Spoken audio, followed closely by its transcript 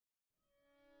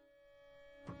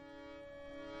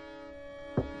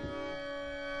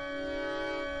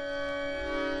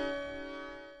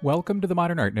Welcome to the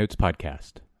Modern Art Notes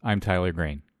podcast. I'm Tyler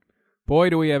Green. Boy,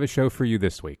 do we have a show for you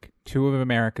this week. Two of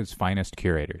America's finest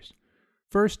curators.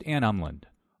 First, Anne Umland.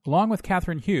 Along with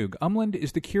Catherine Hugh, Umland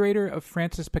is the curator of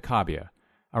Francis Picabia.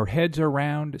 Our heads are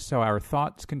round, so our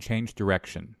thoughts can change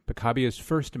direction. Picabia's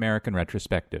first American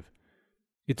retrospective.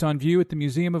 It's on view at the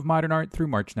Museum of Modern Art through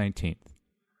March 19th.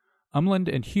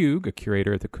 Umland and Hugh, a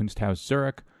curator at the Kunsthaus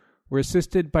Zurich, were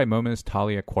assisted by MoMA's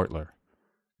Talia Quartler.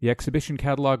 The exhibition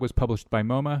catalog was published by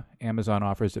MoMA. Amazon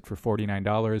offers it for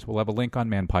 $49. We'll have a link on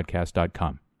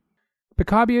manpodcast.com.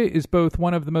 Picabia is both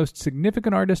one of the most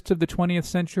significant artists of the 20th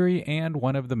century and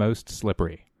one of the most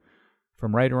slippery.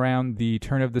 From right around the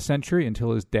turn of the century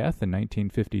until his death in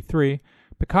 1953,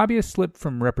 Picabia slipped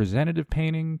from representative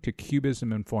painting to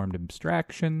cubism-informed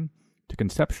abstraction, to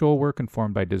conceptual work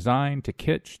informed by design, to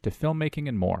kitsch, to filmmaking,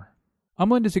 and more.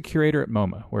 Umland is a curator at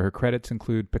MoMA, where her credits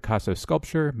include Picasso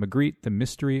sculpture, Magritte, The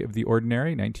Mystery of the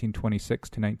Ordinary, 1926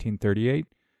 to 1938,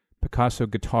 Picasso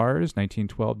guitars,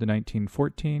 1912 to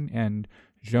 1914, and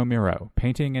Joe Miro,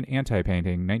 painting and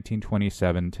anti-painting,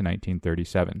 1927 to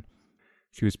 1937.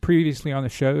 She was previously on the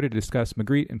show to discuss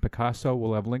Magritte and Picasso.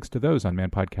 We'll have links to those on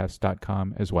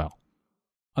manpodcast.com as well.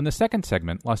 On the second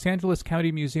segment, Los Angeles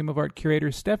County Museum of Art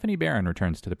curator Stephanie Barron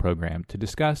returns to the program to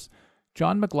discuss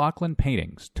John McLaughlin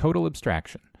Paintings, Total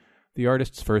Abstraction, the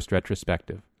artist's first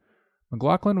retrospective.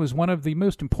 McLaughlin was one of the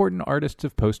most important artists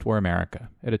of post-war America.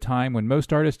 At a time when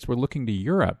most artists were looking to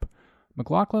Europe,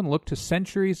 McLaughlin looked to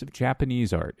centuries of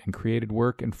Japanese art and created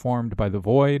work informed by the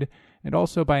void and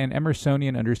also by an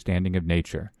Emersonian understanding of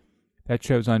nature. That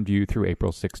show's on view through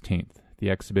April 16th. The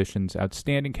exhibition's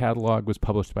outstanding catalog was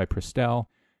published by Prestel.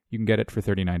 You can get it for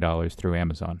 $39 through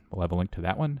Amazon. We'll have a link to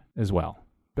that one as well.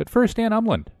 But first, Anne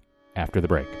Umland. After the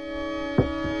break.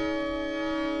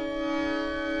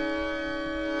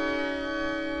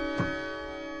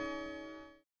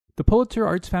 The Pulitzer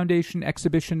Arts Foundation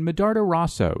exhibition Medardo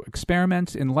Rosso,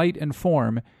 Experiments in Light and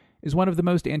Form, is one of the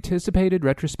most anticipated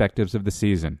retrospectives of the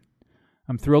season.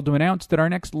 I'm thrilled to announce that our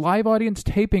next live audience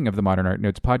taping of the Modern Art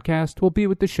Notes podcast will be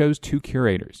with the show's two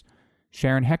curators,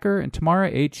 Sharon Hecker and Tamara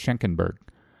H. Schenkenberg.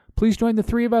 Please join the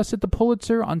three of us at the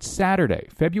Pulitzer on Saturday,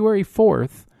 February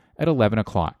 4th at 11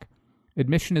 o'clock.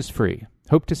 Admission is free.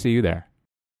 Hope to see you there.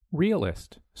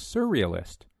 Realist,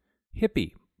 surrealist,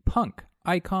 hippie, punk,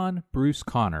 icon, Bruce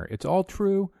Conner, it's all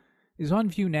true, is on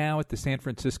view now at the San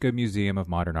Francisco Museum of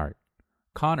Modern Art.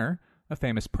 Conner, a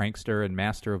famous prankster and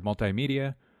master of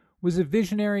multimedia, was a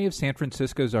visionary of San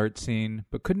Francisco's art scene,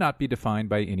 but could not be defined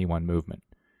by any one movement.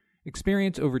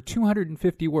 Experience over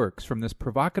 250 works from this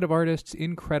provocative artist's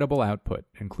incredible output,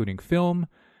 including film,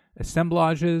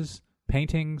 assemblages,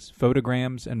 paintings,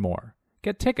 photograms, and more.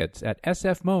 Get tickets at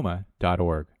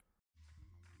sfmoma.org.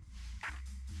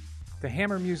 The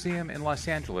Hammer Museum in Los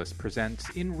Angeles presents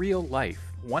In Real Life,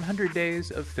 100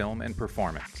 Days of Film and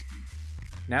Performance.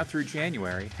 Now through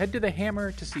January, head to the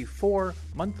Hammer to see 4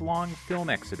 month-long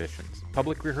film exhibitions,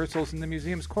 public rehearsals in the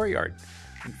museum's courtyard,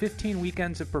 and 15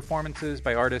 weekends of performances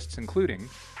by artists including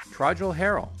Trajal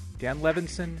Harrell, Dan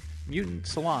Levinson, Mutant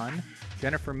Salon,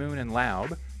 Jennifer Moon and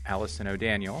Laub, Allison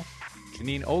O'Daniel,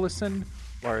 Janine Olison,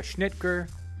 Laura Schnitger,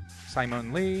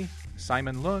 Simon Lee,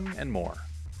 Simon Lung, and more.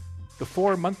 The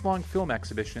 4 month-long film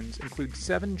exhibitions include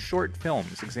 7 short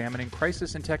films examining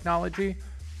crisis and technology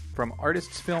from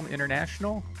Artists Film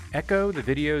International, Echo, the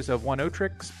videos of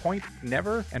Oneotrix, Point,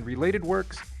 Never, and related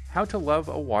works, How to Love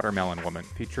a Watermelon Woman,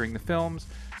 featuring the films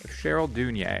of Cheryl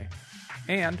Dunye,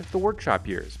 and The Workshop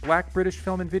Years, Black British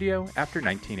Film and Video after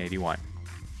 1981.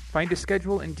 Find a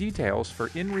schedule and details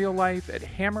for In Real Life at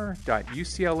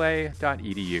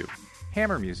hammer.ucla.edu.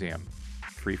 Hammer Museum.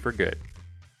 Free for good.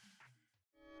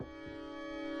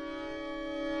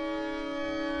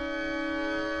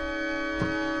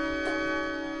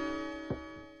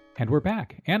 And we're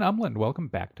back. Anne Umland, welcome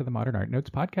back to the Modern Art Notes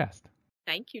podcast.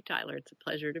 Thank you, Tyler. It's a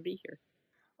pleasure to be here.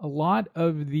 A lot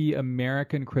of the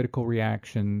American critical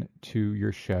reaction to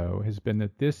your show has been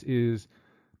that this is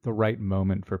the right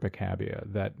moment for Picabia,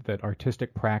 that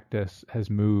artistic practice has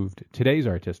moved, today's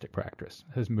artistic practice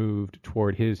has moved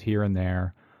toward his here and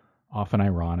there, often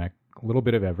ironic, a little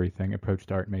bit of everything approach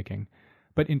to art making.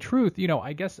 But in truth,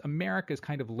 I guess America is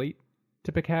kind of late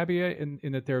to Picabia in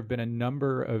that there have been a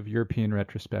number of European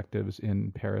retrospectives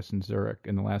in Paris and Zurich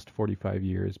in the last 45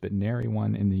 years, but nary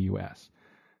one in the U.S.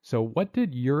 So what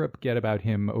did Europe get about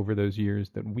him over those years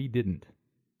that we didn't?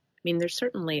 I mean, there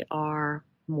certainly are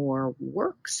more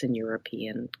works in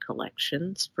European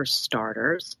collections, for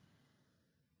starters.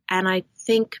 And I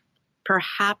think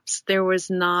perhaps there was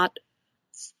not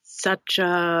such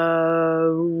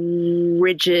a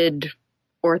rigid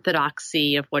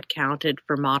orthodoxy of what counted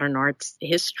for modern art's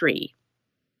history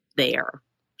there,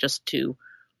 just to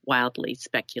wildly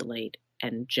speculate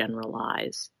and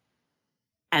generalize.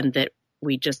 And that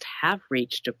we just have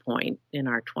reached a point in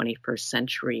our 21st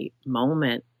century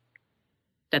moment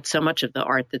that so much of the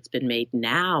art that's been made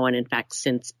now, and in fact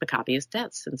since Picabia's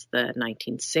death, since the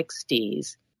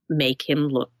 1960s, make him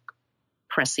look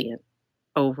prescient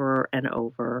over and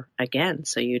over again.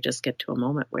 So you just get to a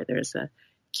moment where there's a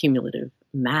cumulative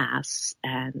mass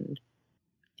and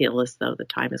feel as though the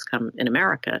time has come in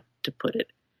America to put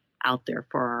it out there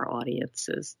for our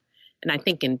audiences. And I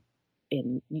think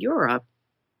in Europe,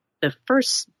 the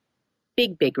first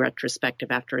big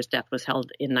retrospective after his death was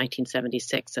held in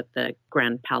 1976 at the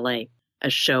Grand Palais, a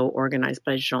show organized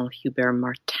by Jean-Hubert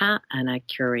Martin and a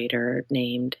curator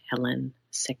named Hélène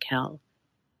Sekel.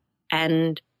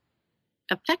 And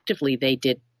effectively, they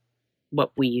did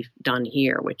what we've done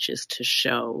here, which is to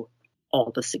show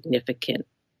all the significant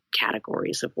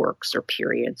categories of works or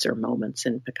periods or moments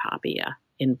in Picabia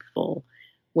in full.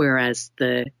 Whereas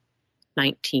the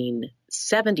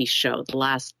 1970 show, the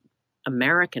last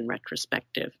American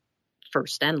retrospective,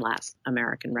 first and last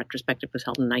American retrospective, was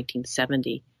held in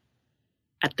 1970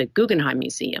 at the Guggenheim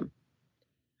Museum.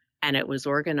 And it was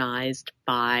organized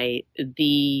by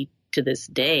the, to this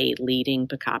day, leading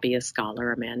Picabia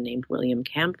scholar, a man named William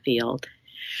Campfield.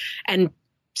 And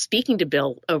speaking to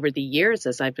Bill over the years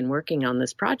as I've been working on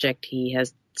this project, he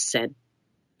has said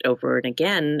over and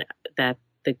again that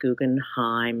the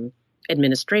Guggenheim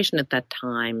administration at that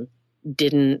time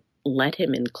didn't let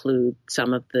him include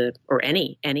some of the, or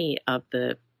any of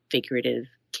the figurative,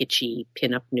 kitschy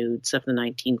pinup nudes of the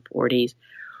 1940s,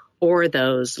 or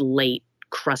those late,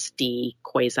 crusty,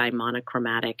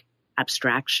 quasi-monochromatic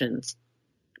abstractions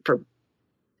for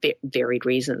varied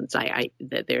reasons.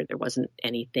 There wasn't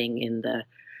anything in the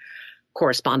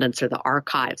correspondence or the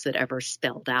archives that ever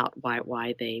spelled out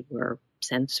why they were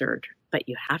censored. But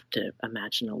you have to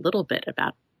imagine a little bit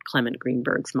about Clement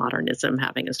Greenberg's modernism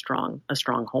having a strong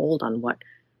hold on what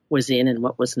was in and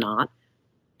what was not,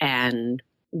 and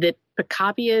that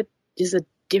Picabia is a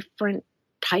different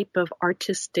type of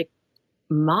artistic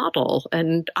model.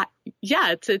 And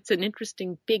it's an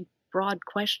interesting, big, broad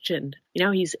question. You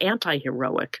know, he's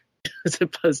anti-heroic as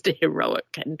opposed to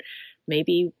heroic, and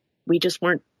maybe we just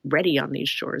weren't ready on these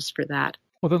shores for that.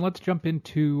 Well, then let's jump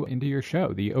into your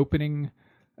show. The opening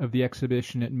of the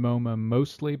exhibition at MoMA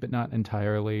mostly, but not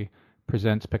entirely,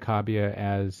 presents Picabia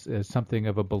as something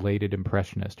of a belated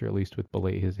impressionist, or at least with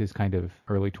his kind of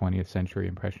early 20th century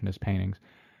impressionist paintings.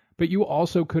 But you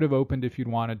also could have opened, if you'd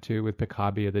wanted to, with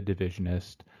Picabia the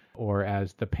Divisionist, or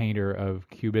as the painter of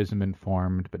Cubism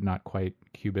informed but not quite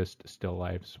Cubist still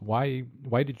lifes. Why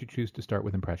did you choose to start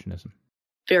with Impressionism?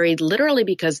 Very literally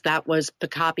because that was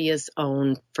Picabia's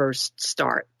own first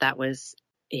start. That was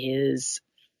his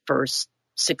first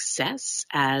success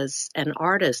as an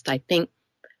artist. I think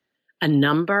a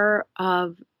number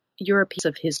of Europeans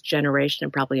of his generation,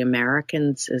 and probably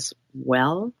Americans as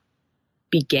well,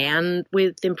 began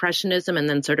with Impressionism and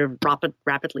then sort of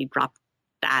rapidly dropped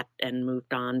that and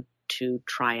moved on to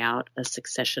try out a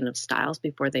succession of styles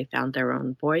before they found their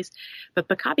own voice. But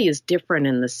Picabia is different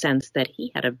in the sense that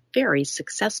he had a very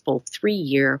successful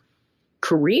 3-year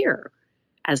career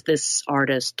as this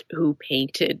artist who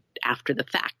painted after the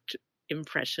fact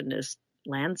Impressionist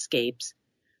landscapes,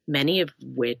 many of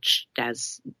which,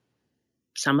 as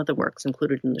some of the works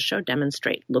included in the show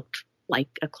demonstrate, looked like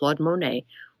a Claude Monet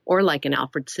or like an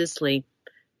Alfred Sisley.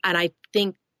 And I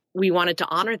think we wanted to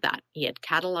honor that. He had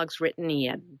catalogs written, he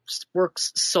had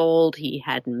works sold, he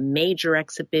had major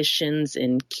exhibitions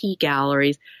in key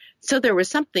galleries. So there was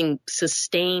something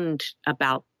sustained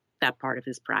about that part of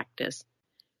his practice.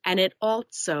 And it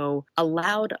also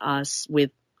allowed us,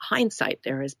 with hindsight,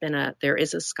 there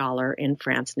is a scholar in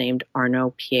France named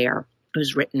Arnaud Pierre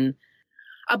who's written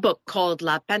a book called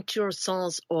La Peinture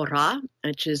sans aura,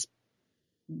 which is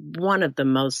one of the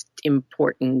most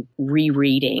important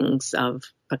rereadings of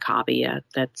Picabia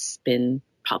that's been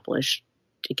published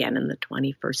again in the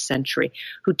 21st century,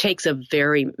 who takes a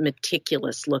very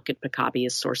meticulous look at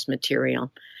Picabia's source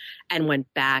material and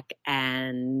went back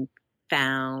and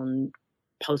found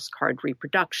postcard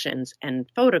reproductions and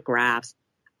photographs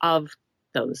of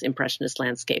those Impressionist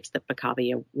landscapes that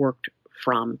Picabia worked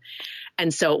from.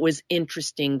 And so it was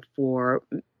interesting for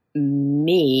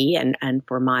me and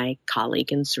for my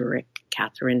colleague in Zurich,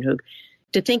 Catherine Hug,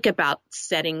 to think about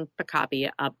setting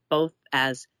Picabia up both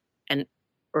as an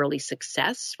early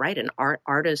success, right, an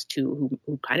artist who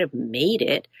kind of made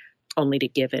it only to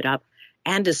give it up,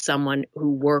 and as someone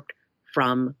who worked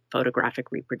from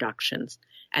photographic reproductions.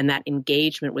 And that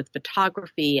engagement with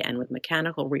photography and with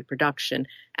mechanical reproduction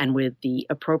and with the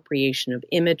appropriation of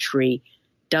imagery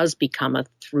does become a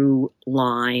through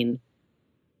line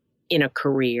in a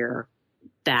career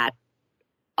that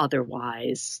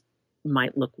otherwise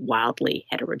might look wildly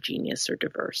heterogeneous or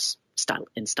diverse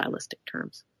in stylistic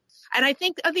terms. And I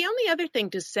think the only other thing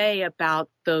to say about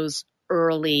those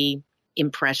early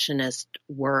Impressionist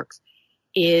works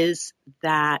is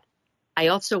that I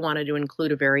also wanted to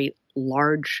include a very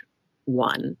large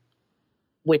one,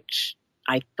 which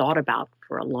I thought about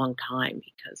for a long time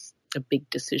because a big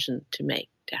decision to make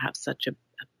to have such a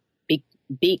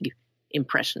big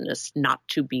Impressionist, not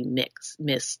to be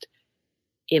missed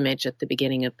image at the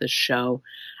beginning of the show.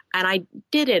 And I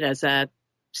did it as a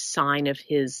sign of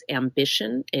his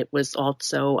ambition. It was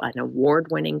also an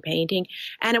award-winning painting,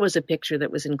 and it was a picture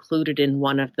that was included in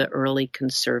one of the early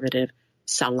conservative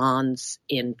salons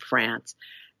in France.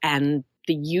 And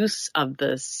the use of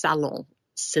the salon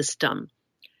system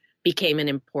became an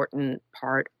important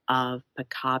part of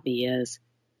Picabia's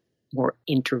more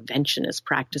interventionist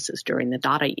practices during the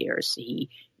Dada years. He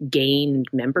gained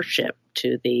membership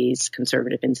to these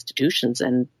conservative institutions,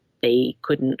 and they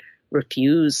couldn't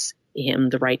refuse him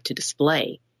the right to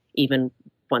display, even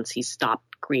once he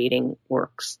stopped creating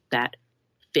works that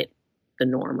fit the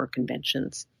norm or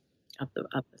conventions of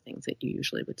the things that you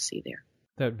usually would see there.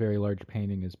 That very large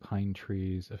painting is Pine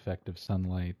Trees, Effective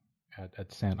Sunlight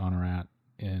at Saint Honorat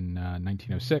in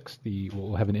 1906.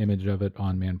 We'll have an image of it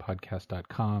on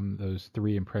manpodcast.com. Those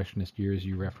three Impressionist years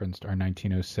you referenced are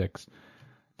 1906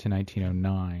 to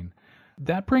 1909.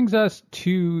 That brings us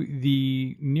to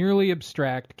the nearly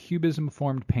abstract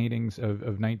Cubism-formed paintings of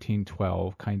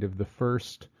 1912, kind of the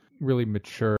first really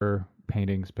mature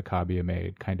paintings Picabia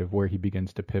made, kind of where he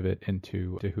begins to pivot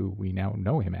into who we now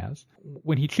know him as.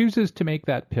 When he chooses to make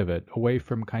that pivot away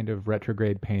from kind of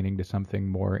retrograde painting to something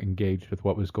more engaged with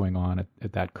what was going on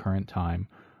at that current time,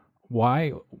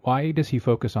 why does he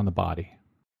focus on the body?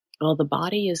 Well, the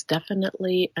body is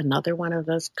definitely another one of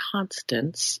those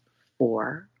constants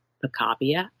for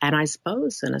Picabia, and I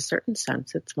suppose in a certain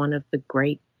sense it's one of the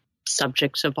great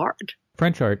subjects of art.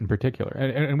 French art in particular.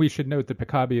 And we should note that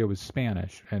Picabia was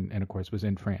Spanish and of course was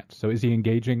in France. So is he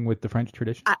engaging with the French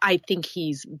tradition? I think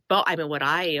he's both. I mean, what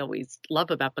I always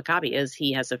love about Picabia is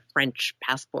he has a French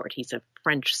passport. He's a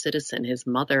French citizen. His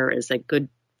mother is a good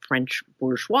French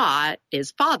bourgeois.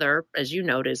 His father, as you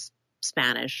note, is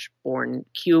Spanish, born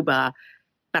Cuba.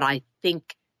 But I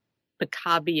think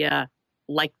Picabia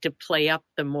liked to play up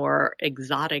the more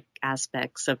exotic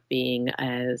aspects of being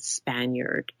a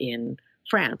Spaniard in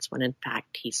France, when in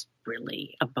fact he's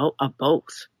really a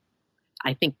both.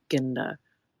 I think in the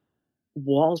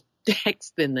wall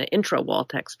text, in the intro wall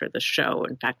text for the show,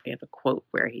 in fact, we have a quote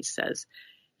where he says,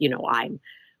 I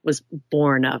was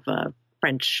born of a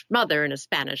French mother and a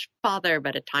Spanish father,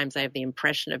 but at times I have the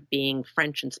impression of being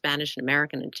French and Spanish and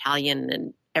American and Italian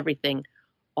and everything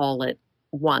all at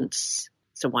once.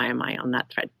 So why am I on that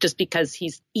thread? Just because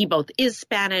he both is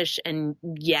Spanish and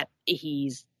yet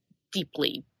he's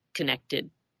deeply connected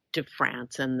to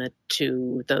France, and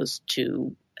those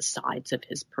two sides of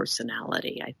his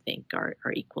personality, I think, are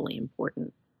equally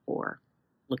important for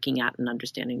looking at and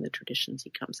understanding the traditions he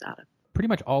comes out of. Pretty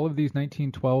much all of these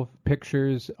 1912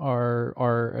 pictures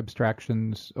are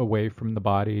abstractions away from the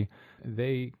body.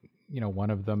 They, one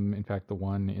of them, in fact, the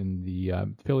one in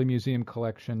the Philly Museum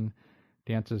collection,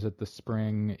 Dances at the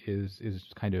Spring, is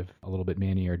kind of a little bit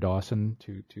Manny or Dawson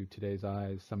to today's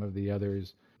eyes. Some of the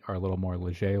others are a little more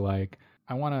Leger-like.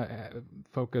 I want to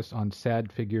focus on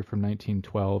Sad Figure from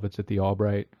 1912. It's at the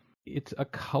Albright. It's a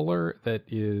color that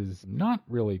is not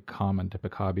really common to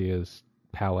Picabia's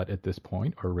palette at this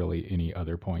point, or really any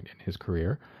other point in his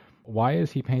career. Why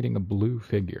is he painting a blue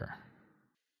figure?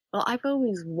 Well, I've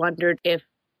always wondered if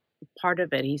part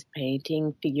of it he's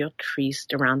painting Figure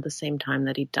Triste around the same time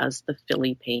that he does the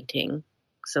Philly painting.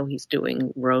 So he's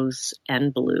doing rose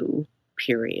and blue,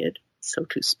 period, so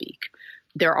to speak.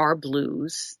 There are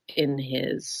blues in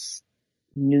his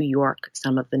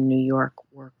some of the New York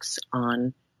works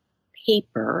on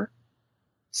paper.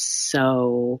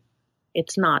 So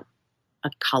it's not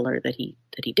a color that he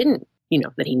didn't,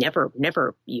 that he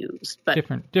never used. But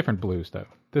different blues though.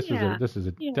 This is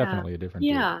definitely a different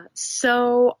blue. Yeah.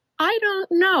 So I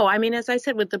don't know. I mean, as I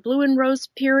said, with the blue and rose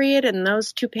period and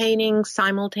those two paintings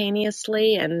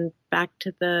simultaneously, and back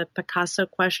to the Picasso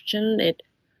question, it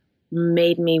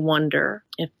made me wonder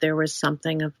if there was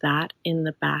something of that in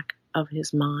the back of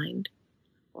his mind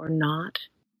or not.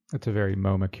 That's a very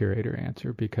MoMA curator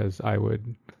answer, because I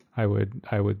would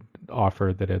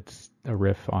offer that it's a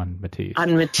riff on Matisse.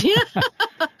 On Matisse.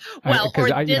 Well, or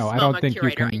this I don't think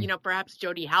curator. you can... Perhaps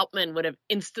Jody Hauptman would have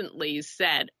instantly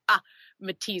said,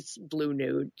 Matisse blue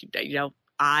nude.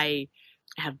 I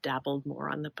have dabbled more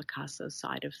on the Picasso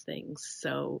side of things.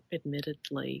 So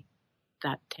admittedly,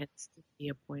 that tends to be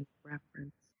a point of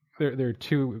reference. There are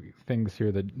two things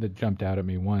here that jumped out at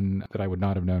me. One that I would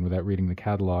not have known without reading the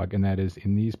catalog, and that is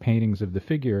in these paintings of the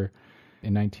figure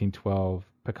in 1912,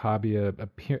 Picabia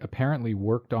apparently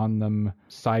worked on them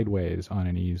sideways on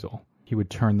an easel. He would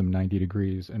turn them 90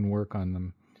 degrees and work on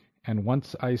them. And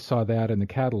once I saw that in the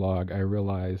catalog, I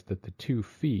realized that the 2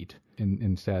 feet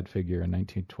in Sad Figure in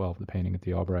 1912, the painting at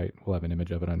the Albright, we'll have an image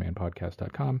of it on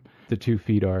manpodcast.com, the 2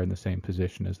 feet are in the same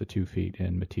position as the 2 feet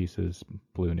in Matisse's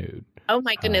Blue Nude. Oh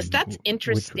my goodness, that's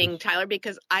interesting, was... Tyler,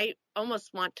 because I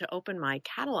almost want to open my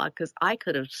catalog because I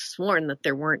could have sworn that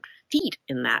there weren't feet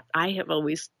in that. I have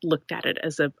always looked at it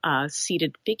as a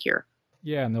seated figure.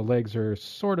 Yeah, and the legs are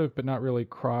sort of, but not really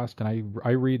crossed. And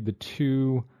I read the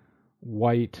 2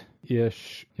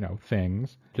 white-ish,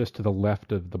 things just to the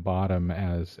left of the bottom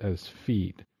as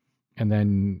feet, and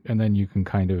then you can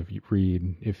kind of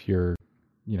read if you're,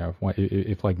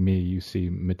 if like me, you see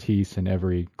Matisse in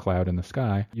every cloud in the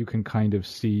sky, you can kind of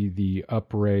see the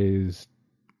upraised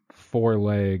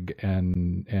foreleg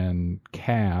and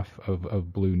calf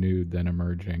of Blue Nude then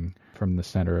emerging from the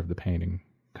center of the painting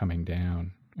coming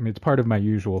down. I mean, it's part of my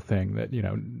usual thing that,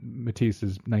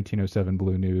 Matisse's 1907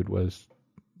 Blue Nude was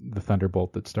the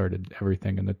thunderbolt that started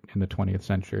everything in the 20th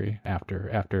century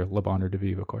after Le Bonheur de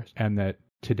Vivre, of course, and that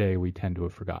today we tend to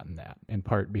have forgotten that, in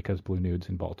part because Blue Nude's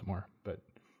in Baltimore, but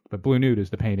Blue Nude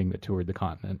is the painting that toured the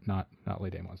continent, not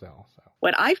Les Demoiselles. So.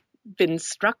 What I've been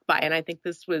struck by, and I think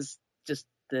this was just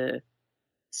the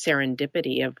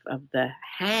serendipity of the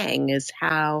hang, is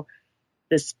how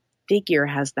this figure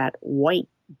has that white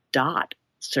dot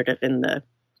sort of in the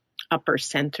upper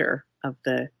center of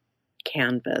the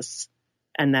canvas,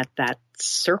 and that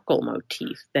circle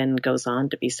motif then goes on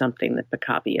to be something that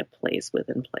Picabia plays with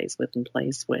and plays with and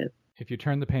plays with. If you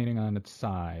turn the painting on its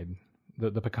side,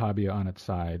 the Picabia on its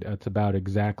side, it's about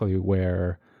exactly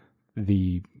where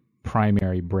the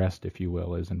primary breast, if you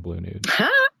will, is in Blue Nude.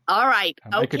 All right.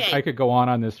 Okay. I could go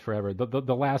on this forever.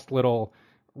 The last little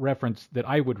reference that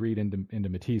I would read into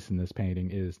Matisse in this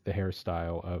painting is the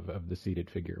hairstyle of the seated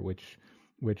figure,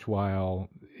 which while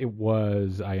it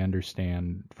was, I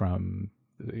understand from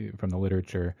the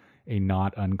literature, a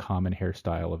not uncommon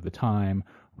hairstyle of the time,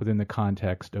 within the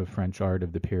context of French art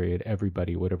of the period,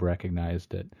 everybody would have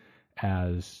recognized it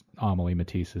as Amélie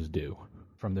Matisse's do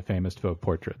from the famous Fauve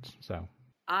portraits. So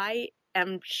I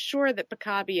am sure that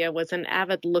Picabia was an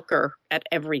avid looker at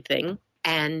everything,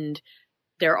 and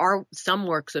there are some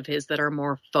works of his that are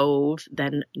more fauve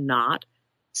than not,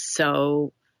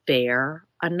 so fair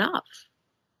enough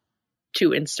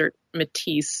to insert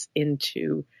Matisse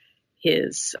into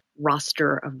his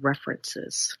roster of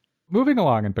references. Moving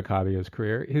along in Picabia's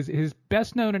career, his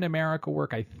best known in America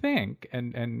work, I think,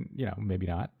 and maybe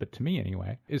not, but to me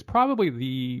anyway, is probably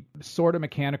the sort of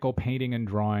mechanical painting and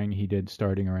drawing he did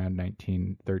starting around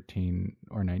 1913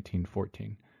 or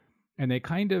 1914. And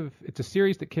it's a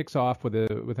series that kicks off with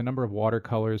a number of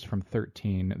watercolors from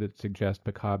 13 that suggest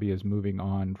Picabia is moving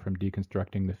on from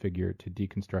deconstructing the figure to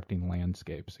deconstructing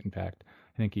landscapes. In fact,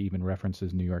 I think he even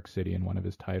references New York City in one of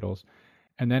his titles.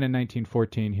 And then in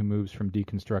 1914, he moves from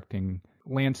deconstructing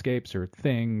landscapes or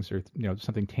things or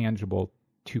something tangible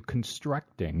to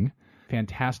constructing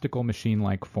fantastical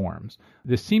machine-like forms.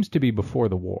 This seems to be before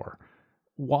the war.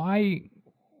 Why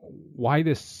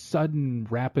this sudden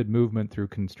rapid movement through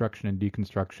construction and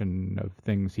deconstruction of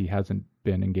things he hasn't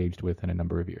been engaged with in a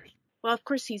number of years? Well, of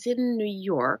course, he's in New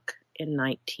York in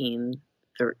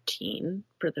 1913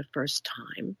 for the first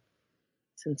time,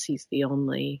 since he's the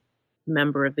only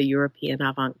member of the European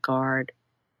avant-garde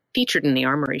featured in the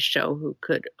Armory show who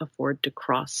could afford to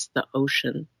cross the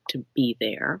ocean to be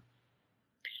there.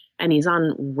 And he's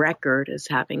on record as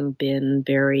having been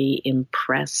very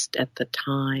impressed at the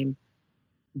time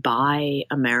by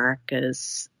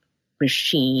America's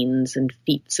machines and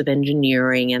feats of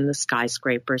engineering and the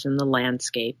skyscrapers and the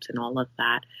landscapes and all of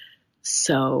that.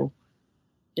 So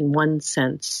in one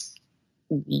sense,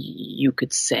 you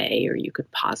could say, or you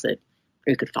could posit,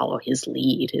 or you could follow his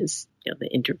lead, the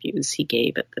interviews he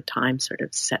gave at the time sort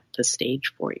of set the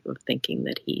stage for you of thinking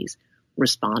that he's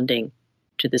responding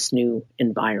to this new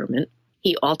environment.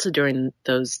 He also during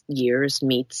those years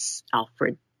meets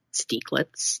Alfred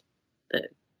Stieglitz, the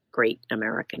great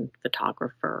American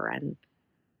photographer and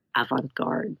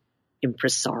avant-garde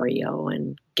impresario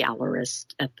and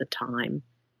gallerist at the time,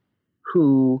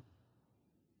 who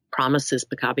promises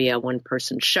Picabia a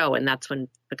one-person show. And that's when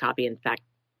Picabia, in fact,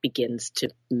 begins to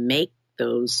make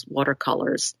those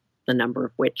watercolors, the number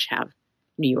of which have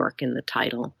New York in the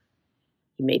title.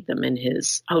 He made them in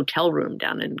his hotel room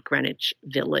down in Greenwich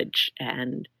Village,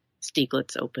 and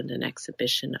Stieglitz opened an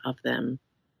exhibition of them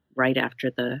right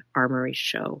after the Armory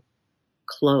show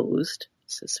closed.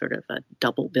 This is sort of a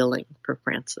double billing for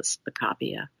Francis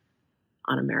Picabia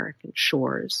on American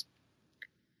shores.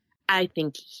 I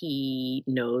think he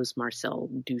knows Marcel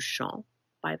Duchamp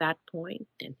by that point,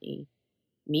 and he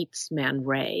meets Man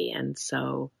Ray, and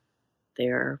so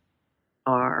there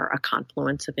are a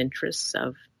confluence of interests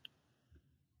of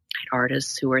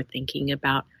artists who are thinking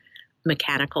about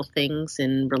mechanical things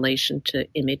in relation to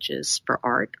images for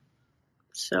art.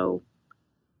 So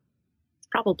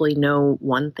probably no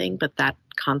one thing, but that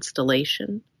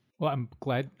constellation. Well, I'm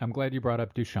glad you brought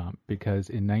up Duchamp, because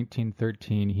in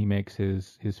 1913 he makes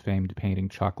his famed painting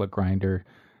Chocolate Grinder,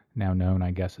 now known,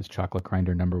 I guess, as Chocolate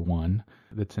Grinder #1,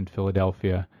 that's in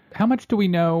Philadelphia. How much do we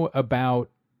know about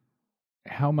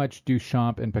how much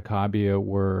Duchamp and Picabia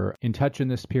were in touch in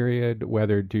this period,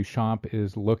 whether Duchamp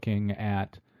is looking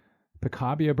at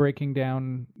Picabia breaking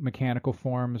down mechanical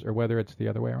forms or whether it's the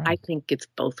other way around? I think it's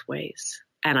both ways.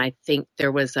 And I think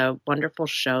there was a wonderful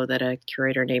show that a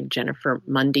curator named Jennifer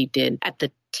Mundy did at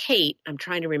the Tate. I'm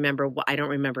trying to remember, I don't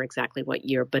remember exactly what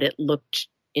year, but it looked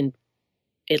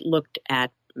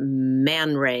at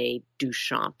Man Ray,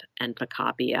 Duchamp, and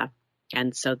Picabia.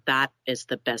 And so that is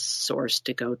the best source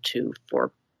to go to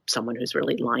for someone who's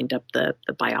really lined up the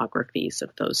biographies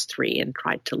of those three and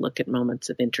tried to look at moments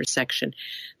of intersection.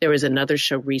 There was another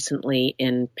show recently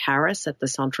in Paris at the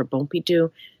Centre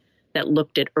Pompidou that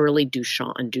looked at early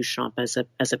Duchamp and Duchamp as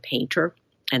a painter,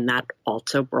 and that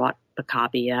also brought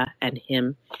Picabia and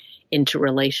him into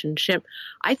relationship.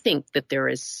 I think that there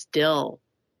is still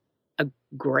a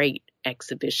great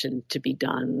exhibition to be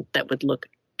done that would look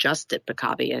just at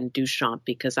Picabia and Duchamp,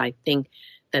 because I think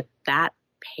that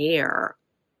pair,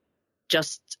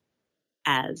 just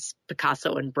as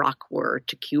Picasso and Braque were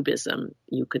to Cubism,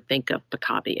 you could think of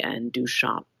Picabia and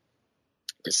Duchamp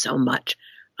to so much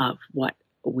of what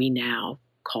we now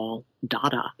call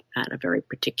Dada, and a very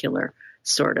particular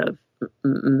sort of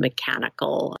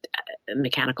mechanical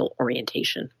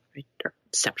orientation, right, or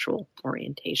conceptual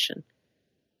orientation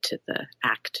to the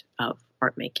act of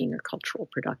art making or cultural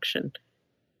production.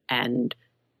 And,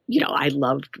 I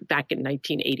loved back in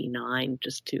 1989,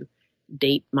 just to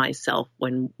date myself,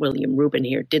 when William Rubin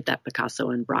here did that Picasso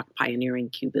and Braque Pioneering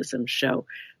Cubism show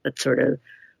that sort of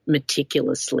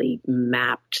meticulously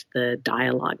mapped the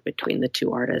dialogue between the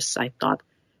two artists. I thought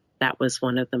that was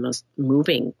one of the most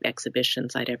moving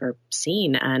exhibitions I'd ever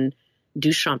seen. And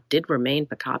Duchamp did remain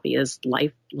Picabia's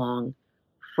lifelong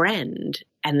friend.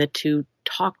 And the two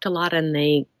talked a lot, and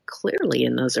they clearly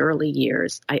in those early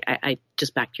years, I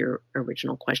just back to your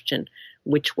original question,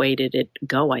 which way did it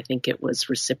go? I think it was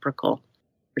reciprocal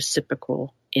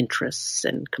interests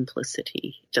and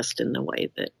complicity, just in the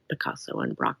way that Picasso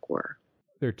and Braque were.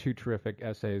 There are two terrific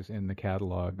essays in the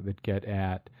catalog that get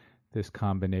at this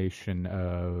combination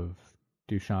of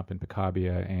Duchamp and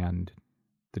Picabia and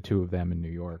the two of them in New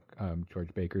York,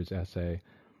 George Baker's essay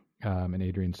and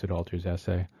Adrian Sudalter's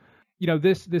essay.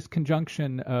 This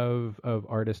conjunction of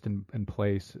artist and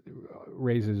place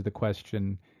raises the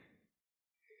question,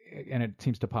 and it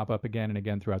seems to pop up again and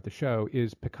again throughout the show,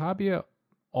 is Picabia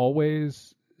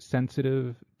always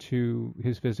sensitive to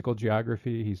his physical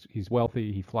geography? He's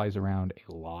wealthy, he flies around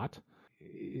a lot.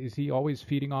 Is he always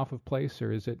feeding off of place,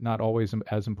 or is it not always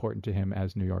as important to him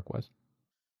as New York was?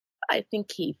 I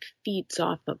think he feeds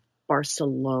off of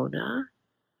Barcelona.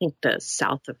 I think the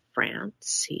south of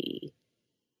France,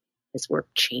 his work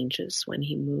changes when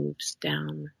he moves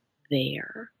down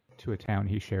there. To a town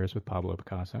he shares with Pablo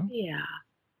Picasso? Yeah.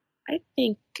 I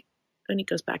think when he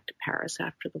goes back to Paris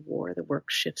after the war, the work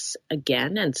shifts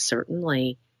again, and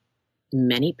certainly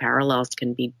many parallels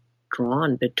can be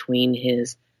drawn between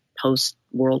his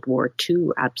post-World War II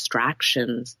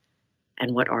abstractions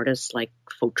and what artists like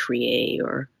Fautrier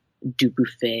or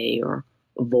Dubuffet or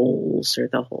Vols or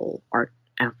the whole art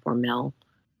informel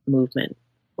movement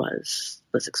was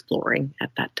exploring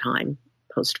at that time,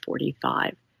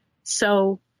 post-45.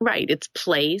 So, right, it's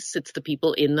place, it's the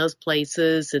people in those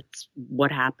places, it's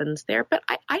what happens there. But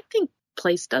I think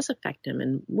place does affect him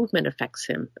and movement affects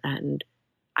him. And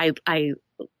I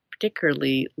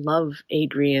particularly love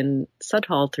Adrian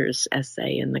Sudhalter's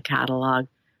essay in the catalog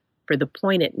for the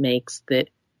point it makes that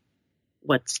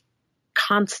what's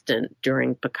constant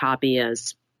during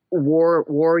Picabia's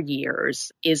war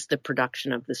years is the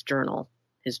production of this journal,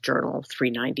 his journal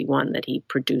 391, that he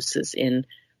produces in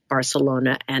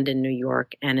Barcelona and in New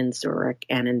York and in Zurich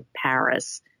and in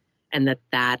Paris, and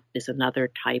that is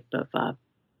another type of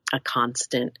a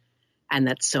constant, and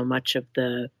that so much of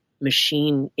the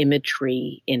machine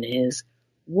imagery in his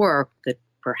work that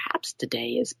perhaps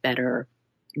today is better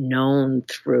known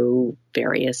through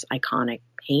various iconic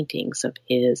paintings of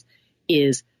his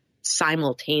is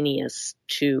simultaneous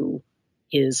to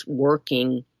his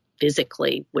working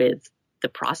physically with the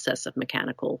process of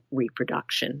mechanical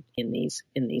reproduction in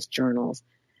these journals,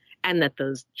 and that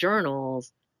those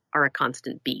journals are a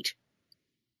constant beat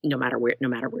no matter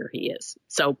where he is.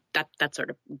 So that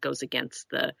sort of goes against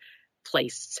the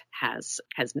place has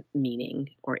meaning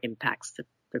or impacts the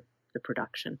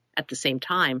production. At the same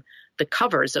time, the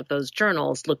covers of those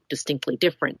journals look distinctly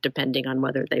different depending on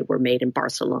whether they were made in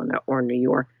Barcelona or New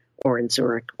York or in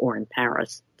Zurich or in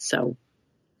Paris. So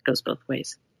it goes both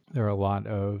ways. There are a lot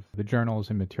of the journals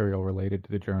and material related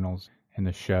to the journals in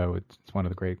the show. It's one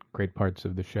of the great parts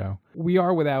of the show. We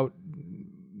are, without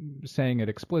saying it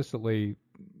explicitly,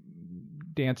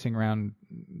 dancing around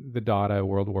the Dada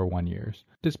World War I years.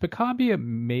 Does Picabia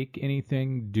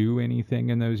do anything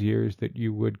in those years that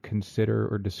you would consider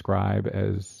or describe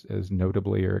as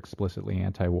notably or explicitly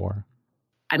anti-war?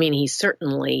 I mean, he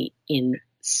certainly, in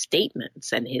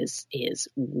statements and his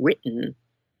written,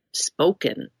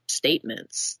 spoken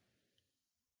statements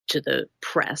to the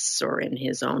press or in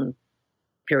his own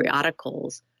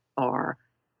periodicals, are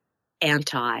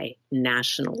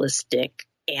anti-nationalistic,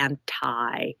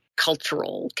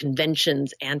 anti-cultural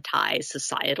conventions,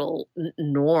 anti-societal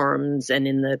norms, and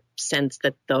in the sense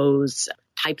that those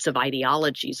types of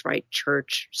ideologies, right,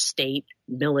 church, state,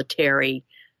 military,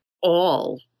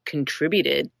 all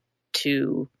contributed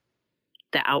to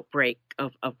the outbreak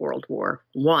of World War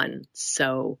I.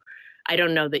 So I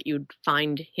don't know that you'd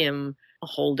find him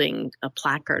holding a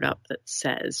placard up that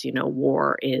says,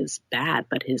 war is bad,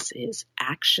 but his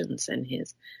actions and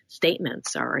his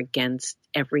statements are against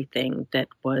everything that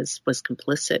was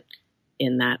complicit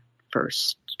in that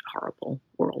first horrible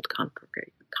world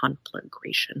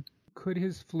conflagration. Could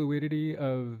his fluidity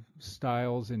of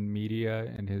styles in media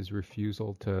and his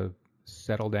refusal to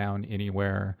settle down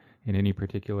anywhere in any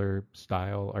particular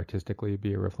style artistically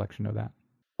be a reflection of that?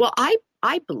 Well,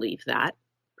 I believe that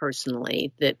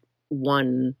personally, that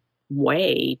one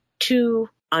way to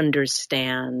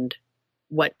understand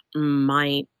what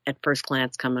might at first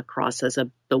glance come across as a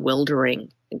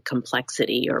bewildering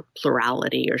complexity or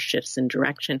plurality or shifts in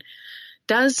direction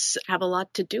does have a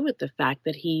lot to do with the fact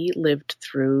that he lived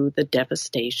through the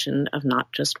devastation of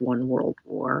not just one world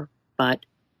war, but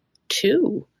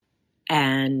two.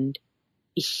 And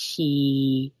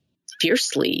he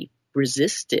fiercely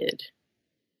resisted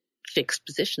fixed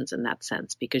positions in that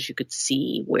sense, because you could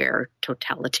see where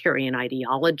totalitarian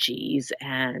ideologies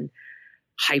and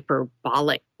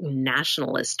hyperbolic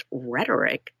nationalist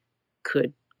rhetoric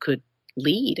could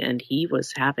lead, and he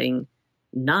was having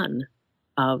none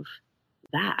of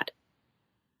that.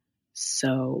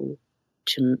 So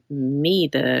to me,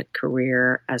 the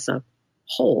career as a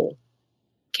whole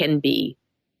can be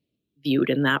viewed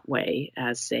in that way,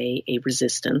 as a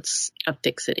resistance of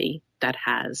fixity that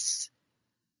has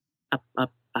a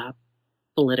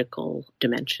political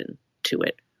dimension to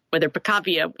it. Whether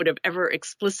Picabia would have ever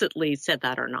explicitly said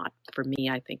that or not, for me,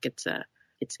 I think it's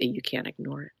you can't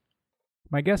ignore it.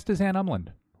 My guest is Anne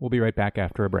Umland. We'll be right back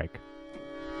after a break.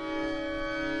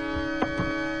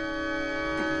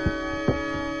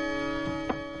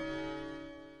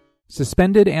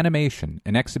 Suspended Animation,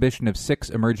 an exhibition of 6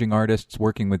 emerging artists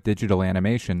working with digital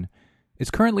animation, is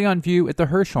currently on view at the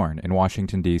Hirshhorn in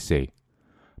Washington, D.C.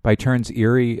 By turns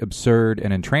eerie, absurd,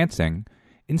 and entrancing,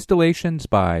 installations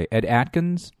by Ed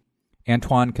Atkins,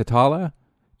 Antoine Catala,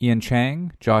 Ian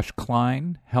Chang, Josh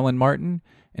Klein, Helen Martin,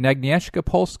 and Agnieszka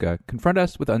Polska confront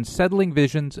us with unsettling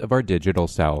visions of our digital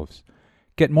selves.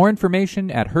 Get more information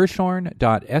at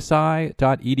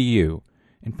hirshhorn.si.edu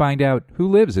and find out who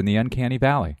lives in the uncanny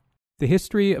valley. The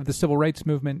history of the civil rights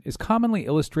movement is commonly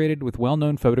illustrated with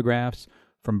well-known photographs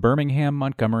from Birmingham,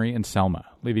 Montgomery, and Selma,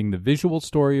 leaving the visual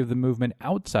story of the movement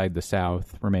outside the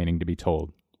South remaining to be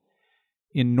told.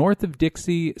 In North of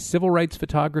Dixie, Civil Rights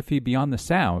Photography Beyond the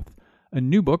South, a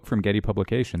new book from Getty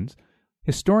Publications,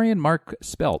 historian Mark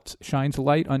Speltz shines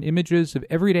light on images of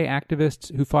everyday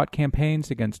activists who fought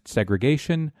campaigns against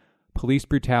segregation, police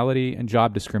brutality, and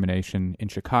job discrimination in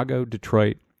Chicago,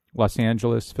 Detroit, Los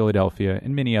Angeles, Philadelphia,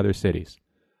 and many other cities.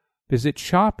 Visit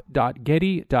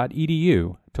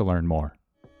shop.getty.edu to learn more.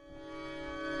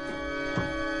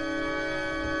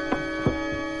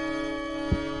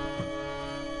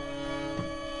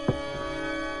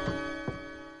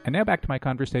 And now back to my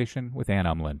conversation with Anne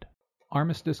Umland.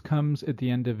 Armistice comes at the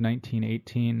end of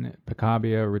 1918.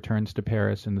 Picabia returns to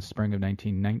Paris in the spring of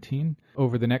 1919.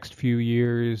 Over the next few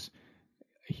years,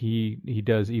 he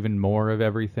does even more of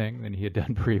everything than he had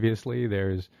done previously.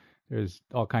 There's There's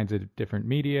all kinds of different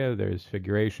media. There's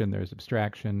figuration. There's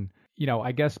abstraction.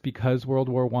 I guess because World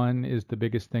War I is the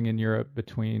biggest thing in Europe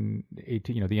between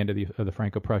the end of the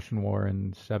Franco-Prussian War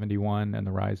in 71 and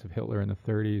the rise of Hitler in the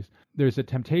 30s, there's a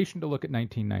temptation to look at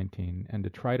 1919 and to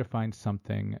try to find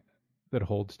something that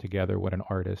holds together what an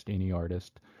artist, any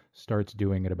artist, starts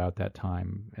doing at about that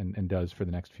time and does for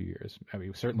the next few years. I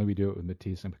mean, certainly we do it with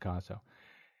Matisse and Picasso.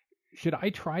 Should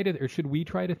we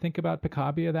try to think about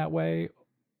Picabia that way,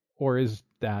 or is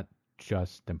that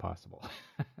just impossible?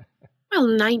 Well,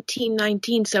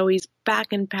 1919, so he's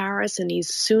back in Paris and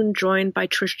he's soon joined by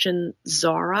Tristan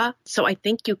Tzara. So I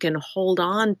think you can hold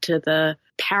on to the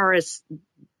Paris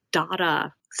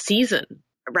Dada season,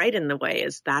 right, in the way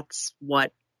is that's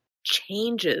what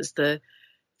changes. The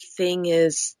thing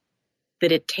is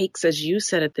that it takes, as you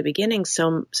said at the beginning,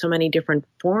 so many different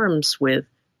forms with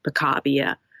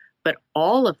Picabia, but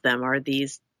all of them are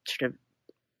these sort of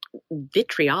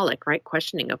vitriolic, right,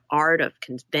 questioning of art, of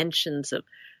conventions, of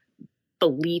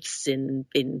beliefs in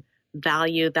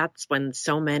value. That's when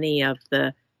so many of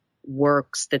the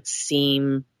works that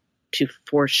seem to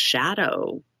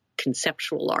foreshadow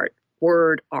conceptual art,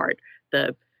 word art,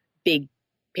 the big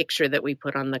picture that we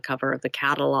put on the cover of the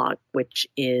catalog, which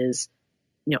is,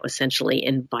 essentially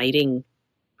inviting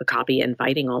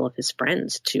all of his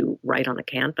friends to write on a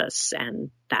canvas. And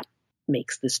that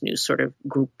makes this new sort of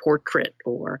group portrait,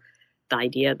 or the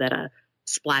idea that a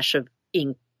splash of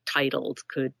ink titled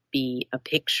could be a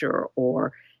picture,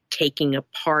 or taking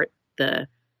apart and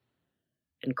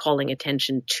calling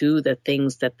attention to the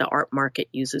things that the art market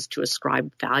uses to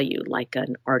ascribe value, like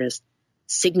an artist's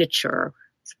signature.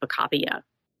 Picabia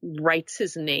writes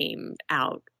his name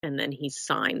out and then he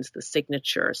signs the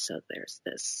signature. So there's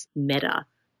this meta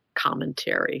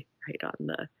commentary, right, on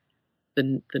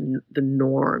the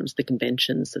norms, the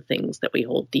conventions, the things that we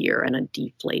hold dear, and a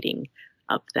deflating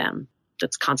of them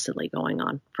that's constantly going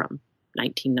on from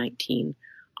 1919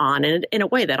 on, and in a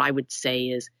way that I would say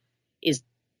is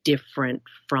different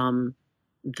from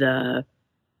the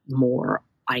more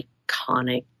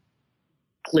iconic,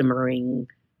 glimmering,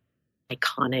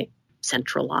 iconic,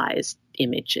 centralized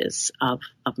images of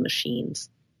machines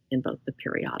in both the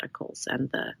periodicals and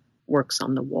the works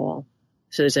on the wall.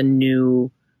 So there's a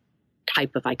new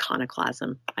type of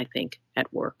iconoclasm, I think,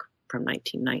 at work from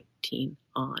 1919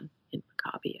 on in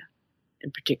Picabia,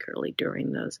 and particularly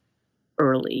during those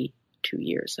early 2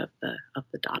 years of the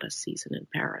Dada season in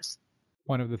Paris.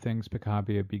 One of the things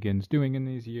Picabia begins doing in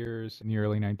these years, in the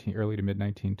early to mid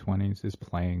 1920s, is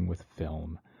playing with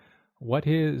film. What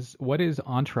is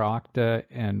Entr'acte,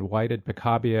 and why did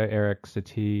Picabia, Eric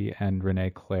Satie, and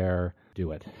René Clair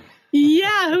do it?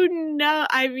 Yeah, who knows?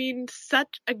 I mean,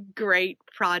 such a great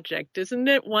project, isn't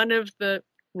it? One of the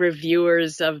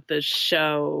reviewers of the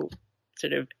show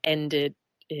sort of ended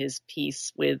his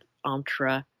piece with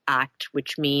Entr'acte,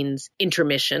 which means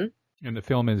intermission. And the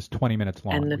film is 20 minutes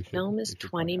long. And the film is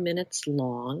 20 minutes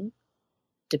long,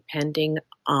 depending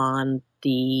on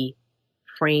the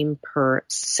frame per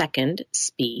second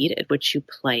speed at which you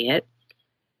play it.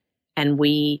 And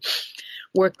we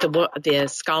worked the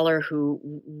scholar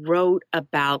who wrote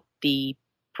about the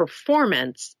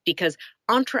performance, because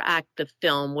Entr'acte, the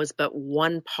film, was but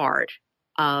one part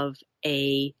of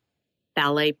a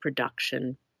ballet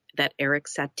production that Eric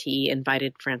Satie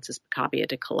invited Francis Picabia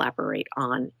to collaborate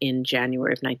on in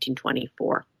January of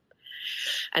 1924.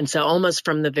 And so almost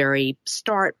from the very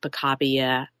start,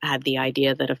 Picabia had the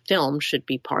idea that a film should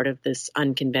be part of this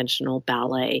unconventional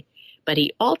ballet. But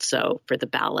he also, for the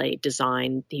ballet,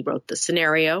 he wrote the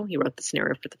scenario. He wrote the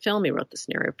scenario for the film. He wrote the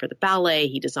scenario for the ballet.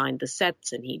 He designed the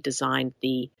sets and he designed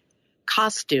the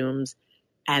costumes.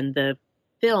 And the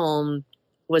film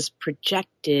was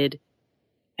projected,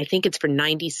 I think it's for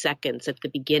 90 seconds at the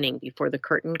beginning before the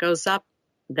curtain goes up.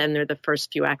 Then they're the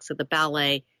first few acts of the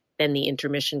ballet. Then the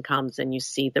intermission comes and you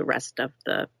see the rest of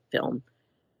the film.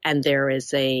 And there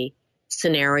is a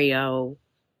scenario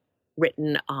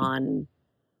written on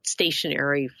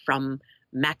stationery from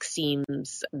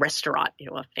Maxime's restaurant,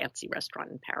 a fancy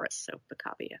restaurant in Paris. So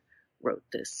Picabia wrote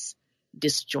this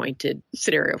disjointed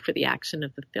scenario for the action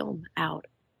of the film out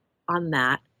on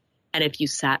that. And if you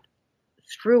sat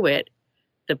through it,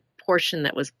 the portion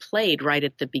that was played right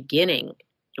at the beginning,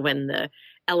 when the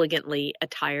elegantly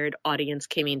attired audience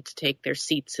came in to take their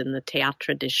seats in the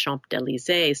Théâtre des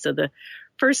Champs-Élysées. So the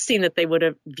first scene that they would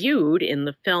have viewed in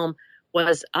the film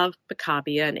was of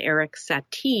Picabia and Eric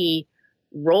Satie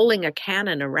rolling a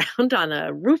cannon around on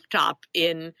a rooftop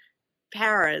in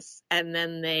Paris. And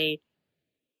then they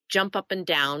jump up and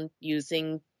down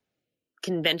using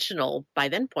conventional, by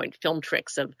then point, film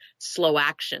tricks of slow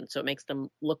action. So it makes them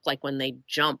look like when they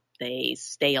jump, they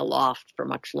stay aloft for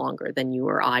much longer than you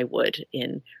or I would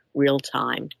in real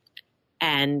time.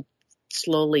 And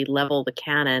slowly level the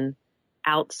cannon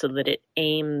out so that it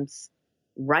aims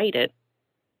right at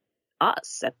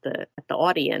us, at the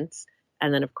audience.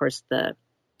 And then, of course, I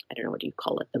don't know, what do you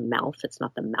call it? The mouth. It's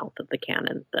not the mouth of the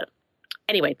cannon. The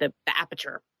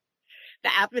aperture.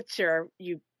 The aperture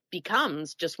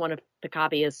becomes just one of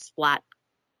Picabia's flat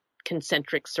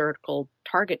concentric circle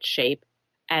target shape.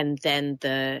 And then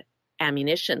the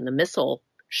ammunition, the missile,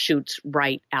 shoots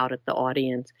right out at the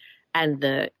audience. And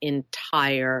the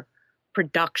entire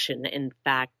production, in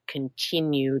fact,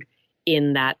 continued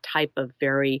in that type of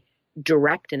very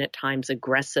direct and at times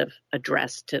aggressive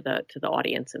address to the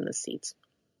audience in the seats.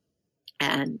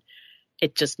 And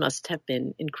it just must have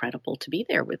been incredible to be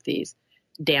there with these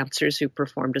dancers who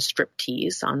performed a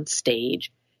striptease on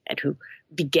stage and who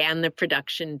began the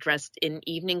production dressed in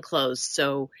evening clothes.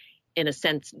 So in a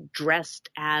sense, dressed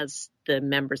as the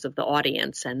members of the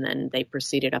audience. And then they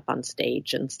proceeded up on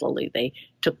stage and slowly they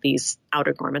took these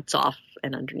outer garments off,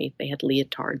 and underneath they had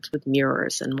leotards with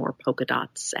mirrors and more polka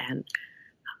dots and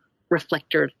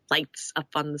reflector lights up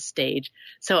on the stage.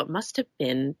 So it must have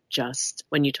been just,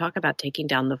 when you talk about taking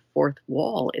down the fourth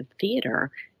wall in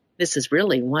theater, this is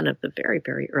really one of the very,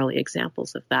 very early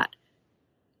examples of that.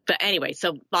 But anyway,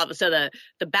 so the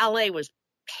ballet was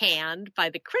panned by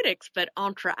the critics, but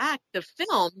Entr'acte, the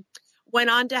film, went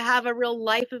on to have a real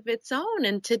life of its own.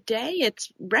 And today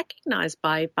it's recognized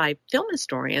by film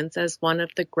historians as one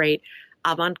of the great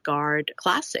avant-garde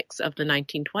classics of the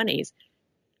 1920s,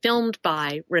 filmed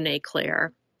by René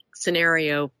Clair,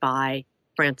 scenario by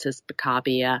Francis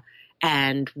Picabia,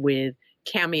 and with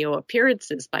cameo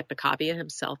appearances by Picabia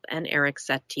himself and Eric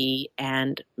Satie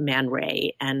and Man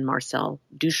Ray and Marcel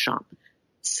Duchamp.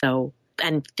 So,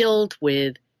 and filled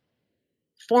with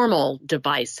formal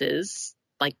devices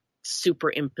like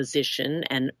superimposition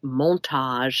and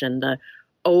montage and the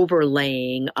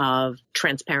overlaying of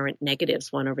transparent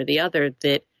negatives one over the other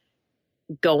that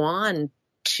go on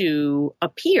to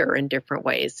appear in different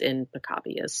ways in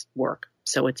Picabia's work.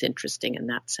 So it's interesting in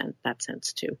that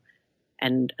sense too.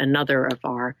 And another of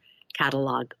our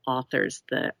catalog authors,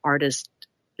 the artist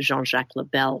Jean-Jacques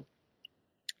Lebel,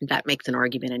 that makes an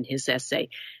argument in his essay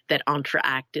that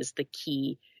Entr'acte is the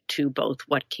key to both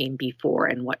what came before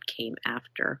and what came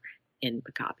after in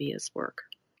Picabia's work.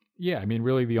 Yeah, I mean,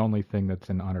 really the only thing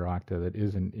that's in Entr'acte that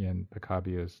isn't in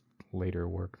Picabia's later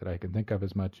work that I can think of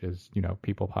as much as,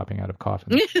 people popping out of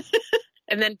coffins.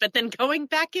 But then going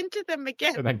back into them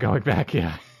again. And then going back,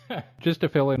 yeah. Just to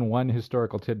fill in one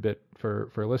historical tidbit for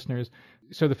listeners.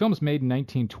 So the film's made in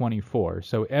 1924,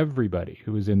 so everybody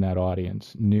who was in that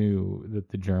audience knew that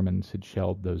the Germans had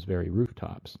shelled those very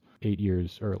rooftops 8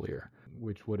 years earlier,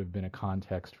 which would have been a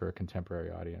context for a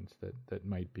contemporary audience that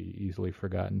might be easily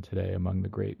forgotten today among the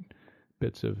great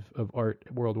bits of art.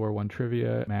 World War I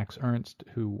trivia. Max Ernst,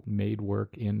 who made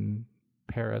work in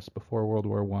Paris before World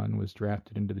War I, was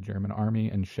drafted into the German army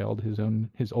and shelled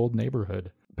his old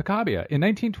neighborhood. Picabia. In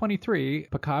 1923,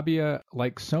 Picabia,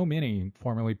 like so many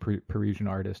formerly Parisian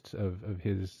artists of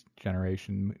his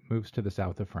generation, moves to the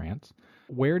south of France.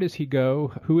 Where does he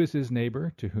go? Who is his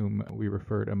neighbor, to whom we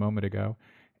referred a moment ago?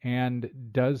 And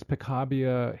does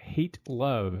Picabia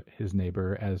love his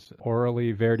neighbor, as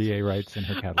Aurélie Verdier writes in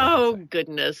her catalog? Oh,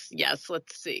 goodness. Yes,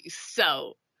 let's see.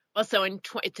 So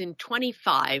it's in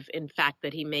 25, in fact,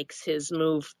 that he makes his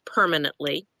move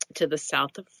permanently to the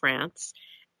south of France.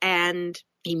 And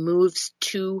he moves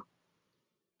to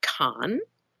Cannes.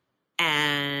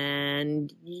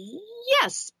 And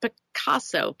yes,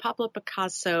 Pablo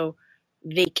Picasso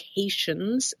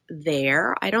vacations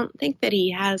there. I don't think that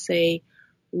he has a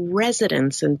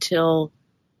residence until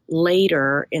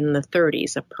later in the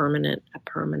 30s, a permanent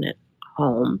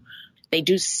home. They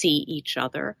do see each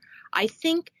other. I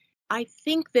think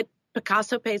that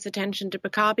Picasso pays attention to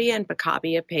Picabia and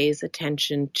Picabia pays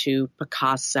attention to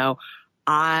Picasso.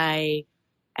 I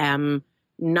am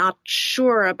not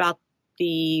sure about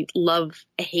the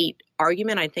love-hate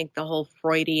argument. I think the whole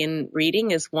Freudian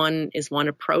reading is one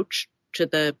approach to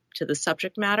the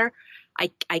subject matter.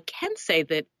 I can say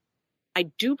that I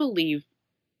do believe,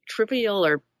 trivial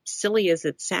or silly as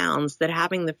it sounds, that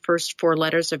having the first four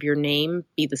letters of your name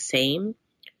be the same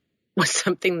was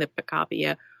something that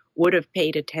Picabia would have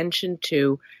paid attention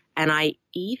to. And I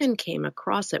even came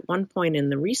across at one point in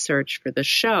the research for the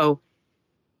show,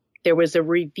 there was a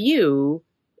review.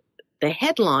 The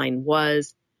headline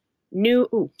was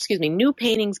new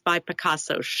paintings by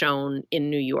Picasso shown in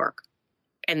New York.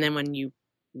 And then when you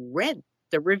read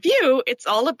the review, it's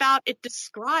all about, it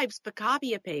describes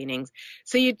Picabia paintings.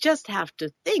 So you just have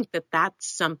to think that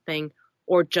that's something,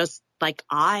 or just like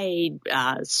I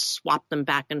swap them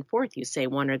back and forth, you say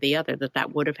one or the other,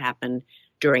 that would have happened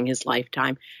during his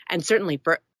lifetime. And certainly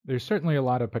there's certainly a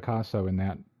lot of Picasso in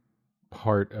that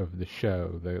part of the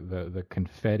show. The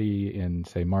confetti in,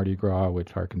 say, Mardi Gras,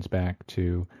 which harkens back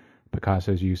to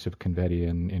Picasso's use of confetti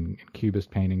in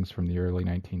Cubist paintings from the early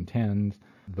 1910s.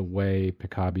 The way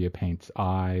Picabia paints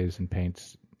eyes and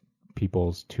paints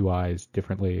people's two eyes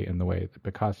differently in the way that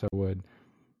Picasso would.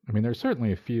 I mean, there's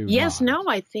certainly a few. Yes, nods.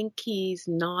 no, I think he's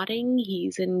nodding,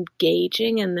 he's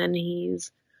engaging, and then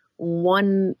he's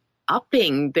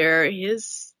one-upping.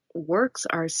 His works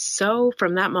are so,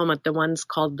 from that moment, the ones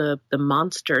called the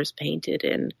monsters painted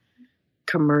in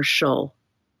commercial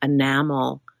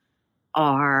enamel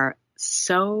are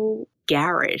so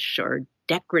garish or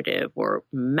decorative or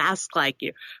mask-like.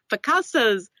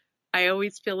 Picasso's, I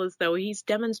always feel as though he's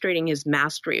demonstrating his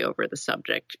mastery over the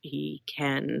subject. He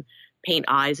can paint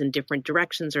eyes in different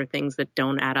directions or things that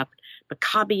don't add up.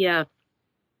 Picabia,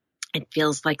 it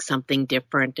feels like something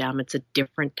different. It's a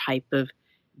different type of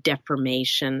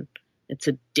deformation. It's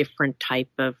a different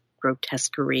type of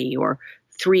grotesquerie, or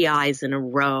three eyes in a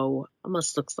row.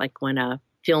 Almost looks like when a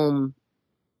film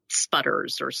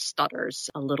sputters or stutters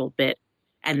a little bit.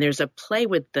 And there's a play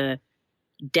with the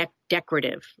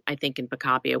decorative, I think, in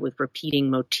Picabia, with repeating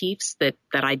motifs that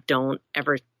I don't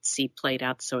ever see played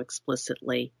out so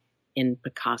explicitly in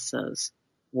Picasso's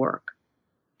work.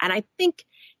 And I think,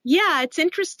 yeah, it's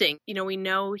interesting. We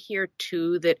know here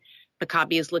too that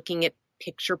Picabia is looking at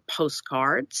picture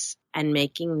postcards and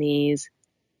making these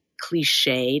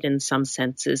cliched, in some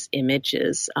senses,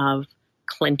 images of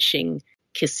clenching,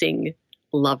 kissing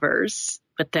lovers,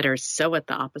 but that are so at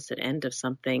the opposite end of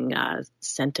something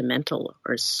sentimental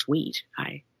or sweet.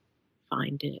 I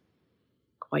find it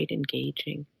quite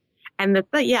engaging. And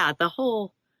the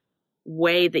whole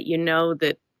way that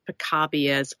that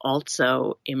Picabia is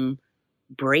also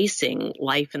embracing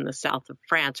life in the south of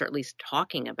France, or at least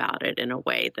talking about it in a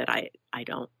way that I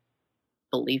don't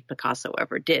believe Picasso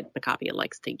ever did. Picabia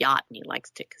likes to yacht and he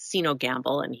likes to casino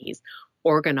gamble, and he's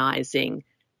organizing.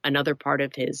 Another part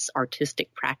of his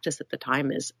artistic practice at the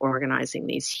time is organizing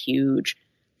these huge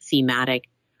thematic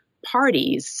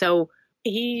parties. So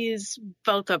he's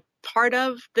both a part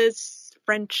of this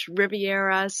French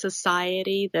Riviera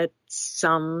society that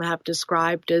some have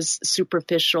described as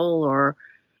superficial or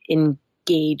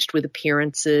engaged with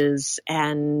appearances,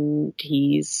 and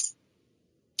he's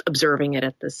observing it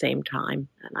at the same time.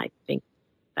 And I think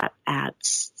that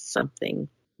adds something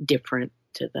different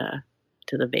to the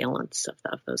valence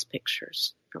of those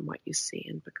pictures from what you see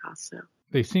in Picasso.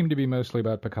 They seem to be mostly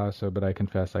about Picasso, but I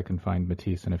confess I can find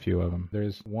Matisse in a few of them.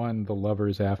 There's one, The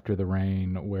Lovers After the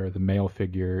Rain, where the male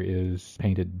figure is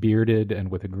painted bearded and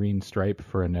with a green stripe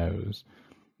for a nose.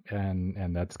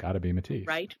 And that's got to be Matisse.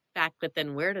 Right. Back, but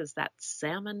then where does that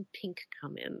salmon pink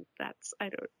come in?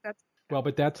 Well,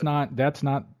 but that's not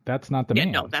the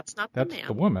man. No, that's not the man. That's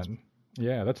the woman.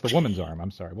 Yeah, that's the woman's arm.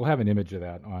 I'm sorry. We'll have an image of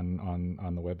that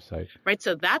on the website. Right.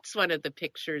 So that's one of the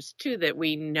pictures, too, that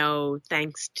we know,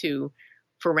 thanks to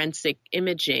forensic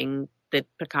imaging, that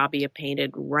Picabia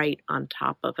painted right on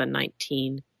top of a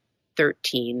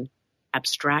 1913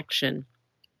 abstraction.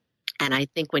 And I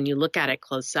think when you look at it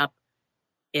close up,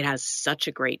 it has such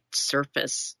a great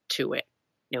surface to it.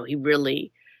 He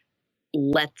really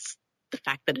lets the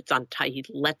fact that it's on tight, he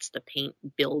lets the paint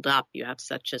build up. You have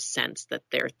such a sense that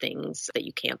there are things that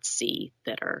you can't see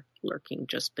that are lurking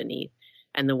just beneath.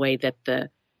 And the way that the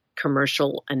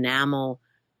commercial enamel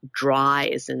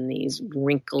dries in these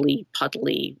wrinkly,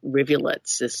 puddly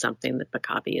rivulets is something that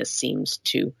Picabia seems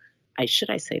to,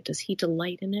 does he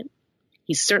delight in it?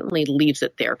 He certainly leaves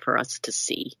it there for us to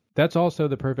see. That's also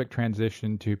the perfect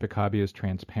transition to Picabia's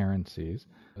Transparencies.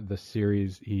 The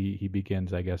series he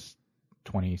begins, I guess,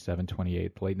 27,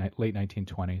 28, late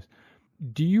 1920s.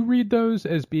 Do you read those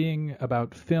as being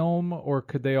about film, or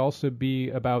could they also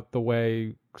be about the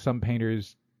way some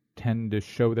painters tend to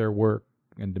show their work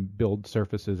and to build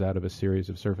surfaces out of a series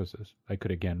of surfaces? I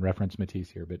could, again, reference Matisse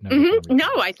here, but no. Mm-hmm. No,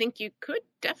 I think you could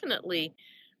definitely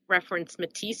reference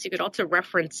Matisse. You could also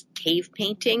reference cave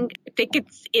painting. I think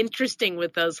it's interesting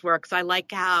with those works. I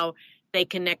like how they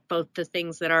connect both the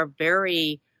things that are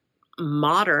very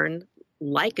modern,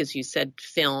 like, as you said,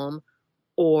 film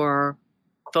or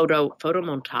photo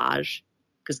montage,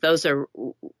 because those are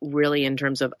really, in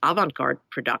terms of avant-garde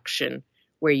production,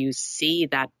 where you see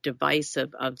that device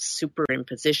of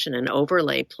superimposition and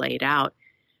overlay played out.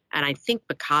 And I think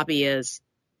Picabia is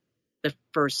the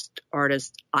first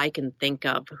artist I can think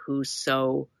of who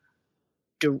so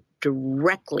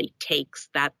directly takes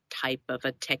that type of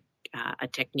a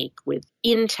technique with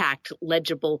intact,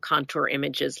 legible contour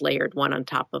images layered one on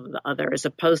top of the other, as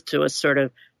opposed to a sort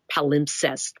of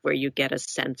palimpsest where you get a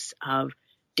sense of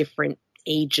different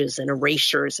ages and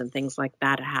erasures and things like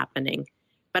that happening.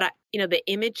 But, the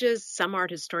images, some art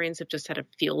historians have just had a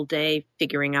field day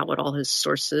figuring out what all his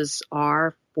sources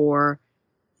are for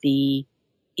the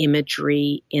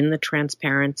imagery in the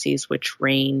transparencies, which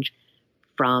range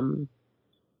from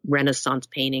Renaissance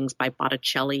paintings by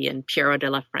Botticelli and Piero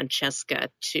della Francesca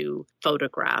to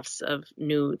photographs of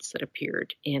nudes that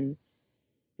appeared in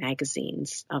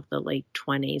magazines of the late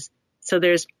 20s. So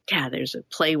there's a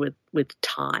play with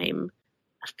time,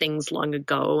 things long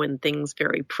ago and things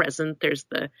very present. There's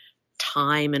the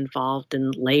time involved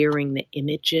in layering the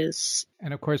images.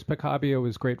 And of course, Picabia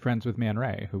was great friends with Man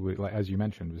Ray, who, as you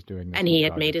mentioned, was doing this. And he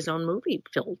had made his own movie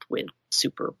filled with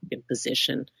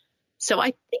superimposition. So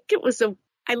I think it was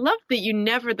I love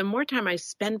that the more time I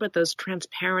spend with those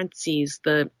transparencies,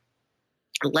 the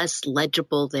less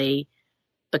legible they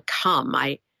become.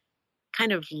 I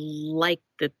kind of like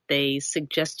that they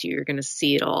suggest you're going to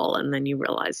see it all, and then you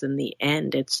realize in the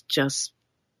end it's just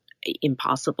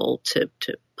impossible to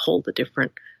pull the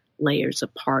different layers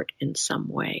apart in some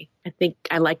way. I think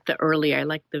I like the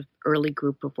early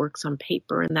group of works on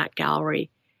paper in that gallery,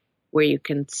 where you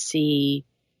can see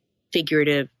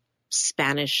figurative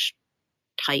Spanish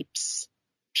types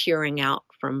peering out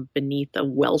from beneath a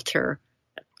welter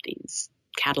of these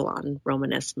Catalan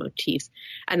Romanesque motifs.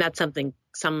 And that's something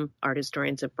some art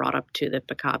historians have brought up too, that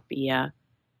Picabia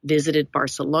visited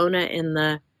Barcelona in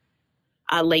the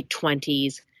late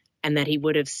 20s, and that he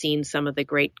would have seen some of the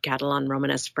great Catalan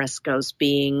Romanesque frescoes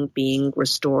being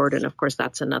restored. And of course,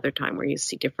 that's another time where you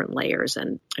see different layers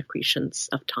and accretions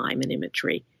of time and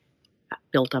imagery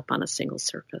built up on a single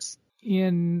surface.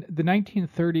 In the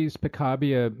 1930s,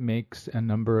 Picabia makes a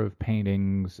number of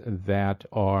paintings that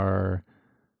were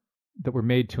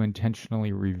made to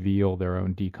intentionally reveal their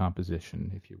own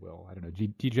decomposition, if you will. I don't know,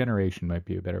 degeneration might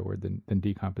be a better word than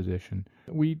decomposition.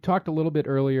 We talked a little bit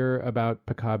earlier about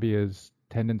Picabia's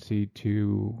tendency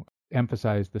to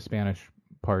emphasize the Spanish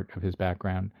part of his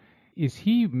background. Is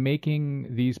he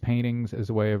making these paintings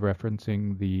as a way of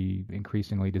referencing the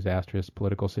increasingly disastrous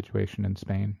political situation in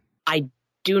Spain? I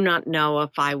do not know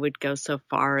if I would go so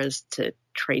far as to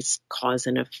trace cause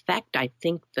and effect. I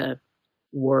think the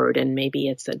word, and maybe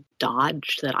it's a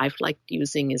dodge that I've liked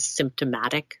using, is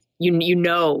symptomatic. You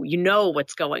know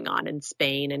what's going on in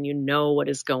Spain, and you know what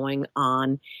is going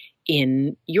on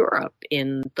in Europe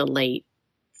in the late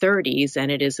 30s,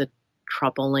 and it is a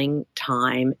troubling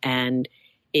time, and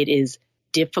it is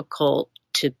difficult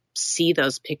to see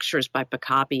those pictures by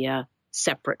Picabia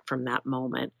separate from that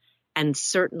moment. And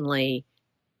certainly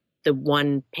the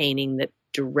one painting that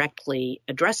directly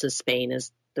addresses Spain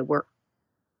is the work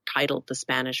titled The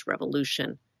Spanish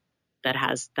Revolution, that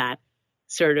has that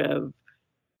sort of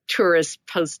tourist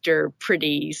poster,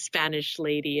 pretty Spanish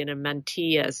lady in a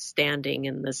mantilla standing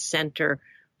in the center,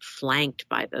 flanked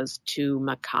by those two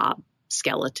macabre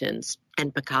skeletons.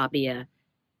 And Picabia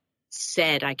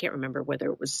said, I can't remember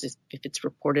whether if it's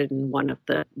reported in one of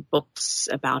the books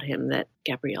about him that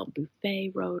Gabrielle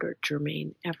Buffet wrote or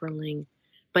Germaine Everling,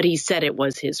 but he said it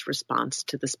was his response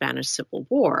to the Spanish Civil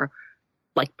War,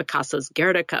 like Picasso's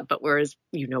Guernica, but whereas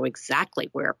you know exactly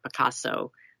where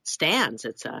Picasso stands.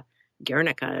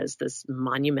 Guernica is this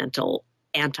monumental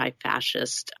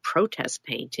anti-fascist protest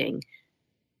painting,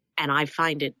 and I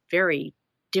find it very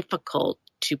difficult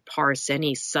to parse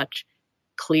any such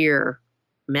clear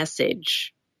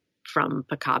message from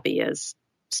Picabia's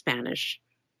Spanish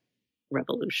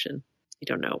Revolution. I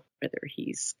don't know whether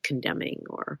he's condemning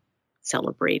or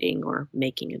celebrating or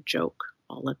making a joke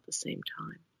all at the same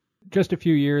time. Just a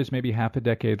few years, maybe half a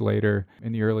decade later,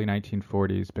 in the early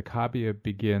 1940s, Picabia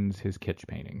begins his kitsch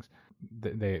paintings.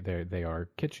 They are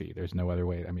kitschy. There's no other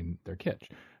way. I mean, they're kitsch.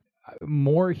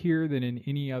 More here than in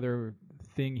any other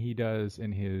thing he does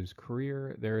in his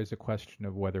career, there is a question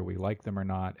of whether we like them or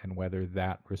not, and whether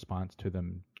that response to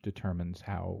them determines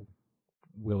how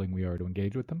willing we are to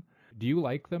engage with them. Do you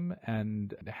like them,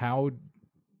 and how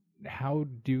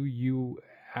do you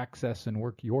access and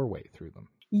work your way through them?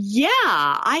 Yeah,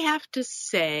 I have to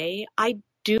say I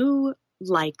do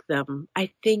like them.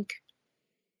 I think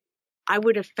I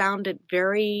would have found it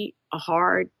very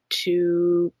hard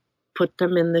to put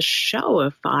them in the show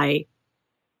if I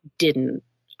didn't.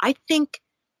 I think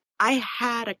I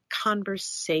had a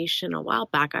conversation a while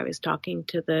back. I was talking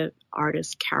to the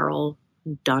artist Carol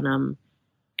Dunham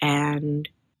and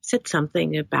said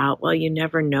something about, well, you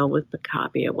never know with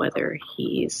Picabia whether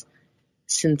he's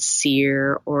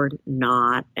sincere or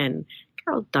not, and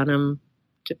Carol Dunham,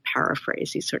 to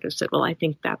paraphrase, he sort of said, well, I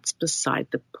think that's beside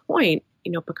the point.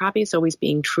 Picabia is always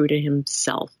being true to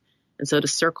himself. And so to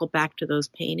circle back to those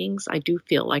paintings, I do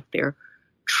feel like they're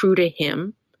true to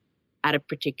him at a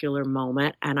particular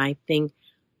moment. And I think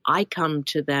I come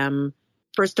to them,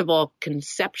 first of all,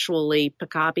 conceptually.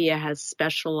 Picabia has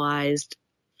specialized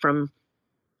from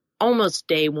almost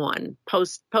day one,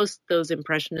 post those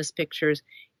impressionist pictures,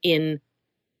 in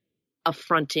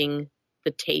affronting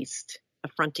tastes.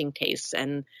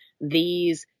 And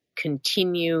these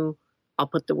continue, I'll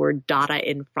put the word Dada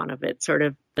in front of it, sort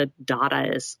of the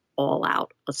Dadaist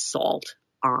all-out assault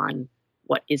on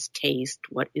what is taste,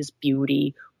 what is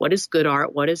beauty, what is good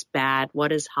art, what is bad,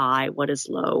 what is high, what is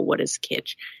low, what is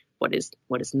kitsch, what is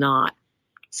not.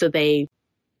 So they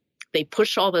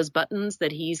push all those buttons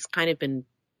that he's kind of been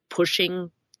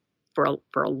pushing for a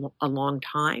long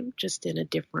time, just in a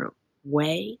different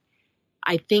way.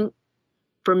 I think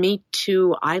for me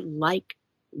too, I like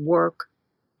work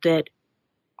that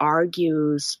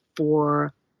argues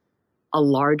for a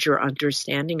larger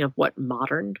understanding of what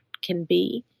modern can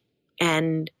be.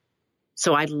 And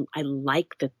so I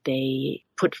like that they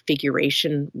put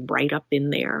figuration right up in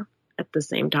there at the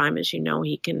same time as,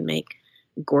 he can make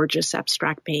gorgeous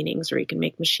abstract paintings, or he can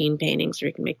make machine paintings, or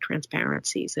he can make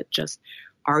transparencies. It just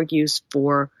argues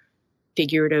for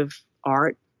figurative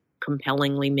art,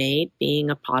 compellingly made,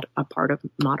 being a part of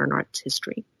modern art's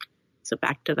history. So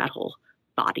back to that whole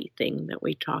body thing that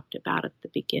we talked about at the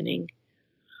beginning.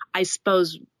 I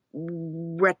suppose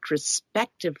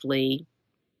retrospectively,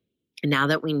 now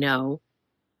that we know,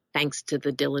 thanks to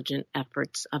the diligent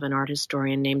efforts of an art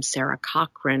historian named Sarah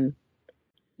Cochran,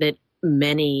 that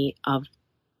many of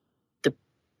the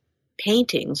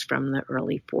paintings from the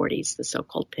early 40s, the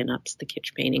so-called pinups, the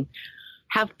kitsch painting,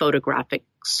 have photographic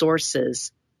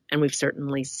sources. And we've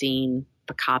certainly seen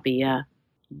Picabia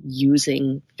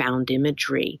using found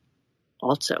imagery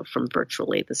also from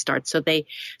virtually the start. So they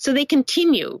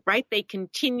continue, right? They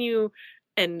continue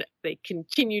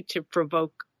to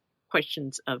provoke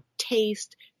questions of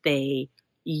taste. They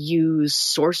use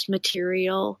source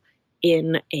material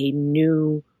in a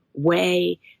new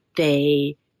way.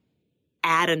 They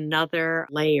add another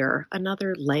layer,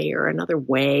 another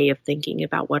way of thinking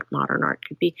about what modern art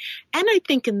could be. And I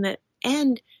think in the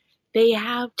end, they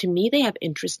have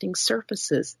interesting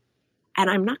surfaces. And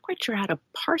I'm not quite sure how to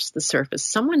parse the surface.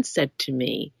 Someone said to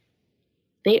me,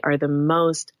 they are the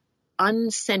most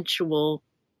unsensual,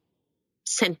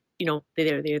 they're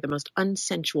the most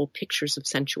unsensual pictures of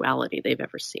sensuality they've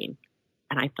ever seen.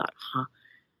 And I thought,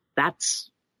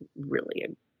 that's really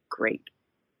a great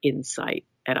insight.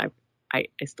 And I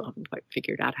still haven't quite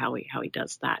figured out how he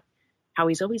does that, how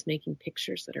he's always making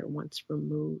pictures that are once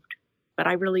removed. But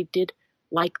I really did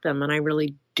like them. And I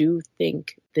really do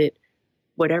think that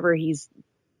whatever he's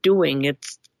doing,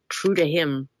 it's true to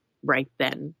him right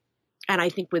then. And I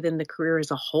think within the career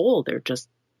as a whole, they're just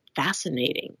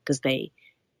fascinating because they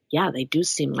do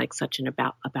seem like such an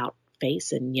about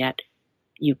face, and yet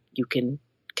you can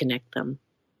connect them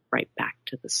right back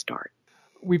to the start.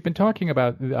 We've been talking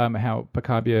about how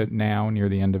Picabia now, near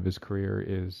the end of his career,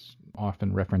 is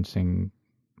often referencing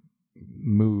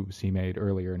moves he made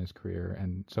earlier in his career.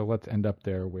 And so let's end up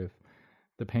there with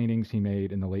the paintings he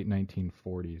made in the late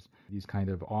 1940s. These kind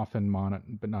of often,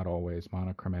 but not always,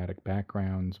 monochromatic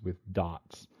backgrounds with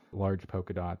dots, large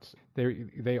polka dots.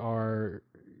 They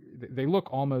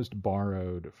look almost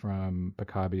borrowed from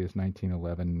Picabia's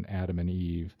 1911 Adam and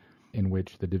Eve, in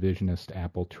which the divisionist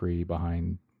apple tree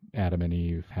behind Adam and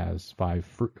Eve has 5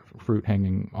 fruit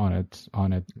hanging on it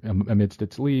amidst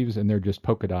its leaves, and they're just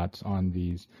polka dots on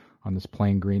this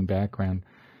plain green background.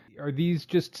 Are these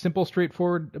just simple,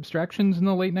 straightforward abstractions in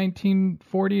the late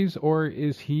 1940s, or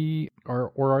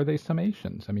are they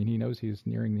summations? I mean, he knows he's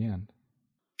nearing the end.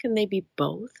 Can they be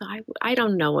both? I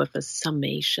don't know if a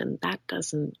summation, I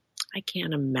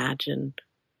can't imagine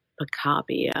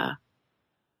Picabia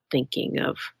thinking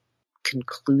of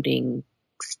concluding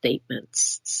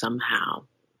statements somehow.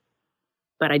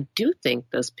 But I do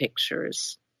think those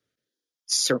pictures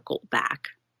circle back,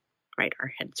 right?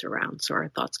 Our heads around, so our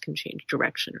thoughts can change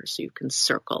direction, or so you can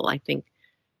circle. I think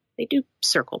they do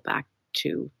circle back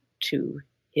to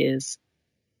his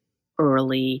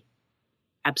early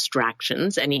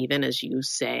abstractions, and even, as you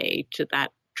say, to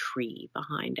that tree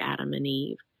behind Adam and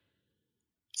Eve.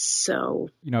 So,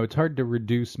 it's hard to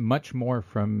reduce much more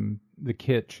from the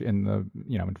kitsch in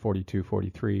 42,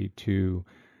 43 to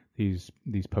these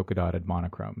polka dotted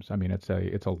monochromes. I mean, it's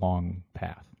a long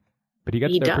path. But he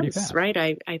gets there pretty fast. Right?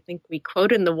 I think we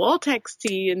quote in the wall text,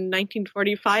 in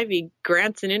 1945, he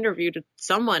grants an interview to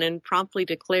someone and promptly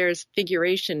declares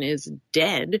figuration is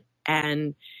dead.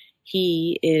 and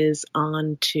he is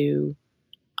on to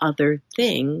other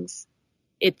things.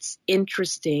 It's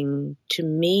interesting to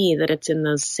me that it's in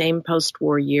those same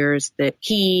post-war years that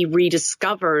he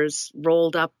rediscovers,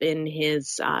 rolled up in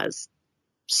his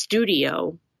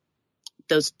studio,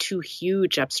 those two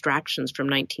huge abstractions from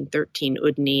 1913,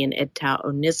 Udni and Edta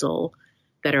Onizel,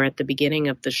 that are at the beginning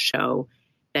of the show,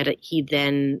 that he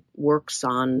then works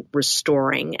on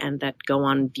restoring and that go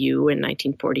on view in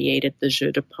 1948 at the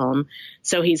Jeu de Paume.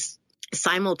 So he's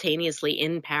simultaneously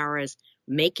in Paris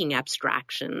making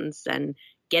abstractions and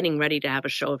getting ready to have a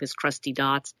show of his crusty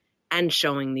dots and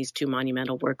showing these two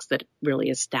monumental works that really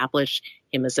establish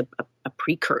him as a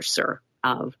precursor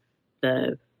of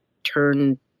the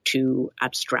turn to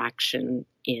abstraction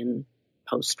in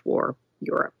post-war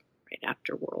Europe, right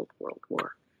after World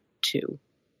War II.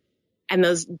 And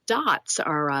those dots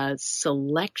are a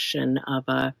selection of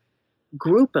a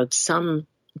group of some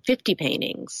 50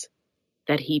 paintings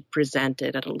that he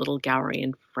presented at a little gallery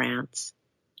in France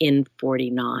in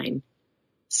 49.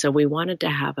 So we wanted to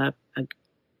have a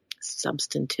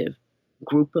substantive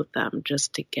group of them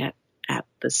just to get at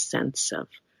the sense of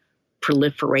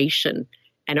proliferation.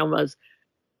 And almost,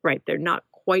 right, they're not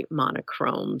quite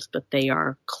monochromes, but they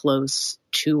are close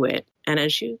to it. And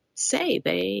as you say,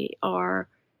 they are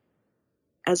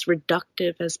as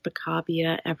reductive as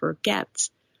Picabia ever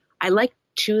gets. I like,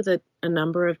 too, that a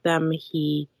number of them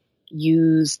he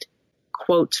used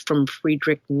quotes from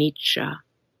Friedrich Nietzsche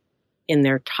in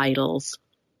their titles.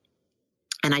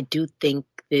 And I do think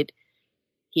that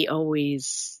he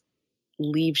always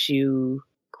leaves you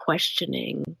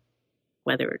questioning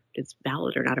whether it's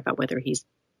valid or not, about whether he's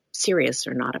serious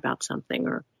or not about something,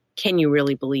 or can you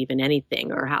really believe in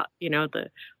anything, or how, the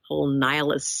whole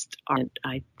nihilist argument,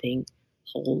 I think,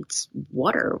 holds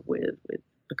water with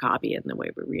Picabia and the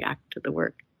way we react to the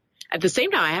work. At the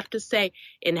same time, I have to say,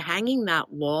 in hanging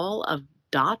that wall of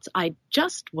dots, I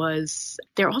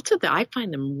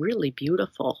find them really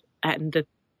beautiful. And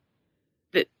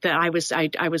I was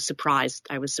surprised.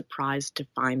 I was surprised to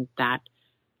find that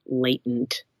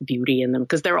latent beauty in them,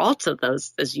 because they're also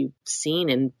those, as you've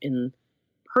seen in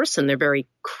person, they're very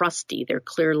crusty. They're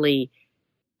clearly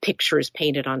pictures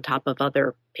painted on top of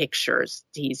other pictures.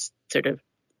 He's sort of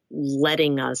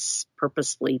letting us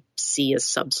purposely see a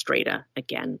substrata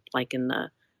again, like in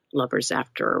the Lovers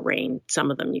After a Rain. Some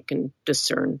of them you can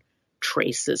discern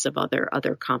traces of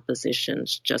other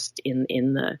compositions just in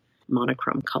the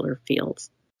monochrome color fields.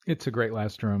 It's a great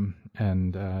last room,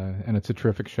 and it's a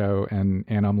terrific show. And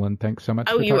Anne Umland, thanks so much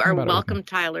for talking about it. Oh, you are welcome,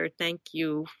 Tyler. Thank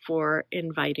you for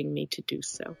inviting me to do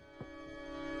so.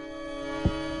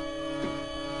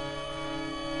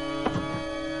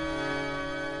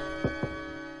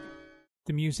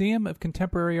 The Museum of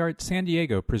Contemporary Art San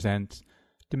Diego presents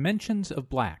Dimensions of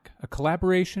Black, a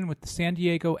collaboration with the San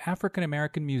Diego African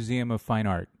American Museum of Fine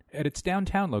Art at its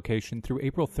downtown location through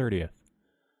April 30th.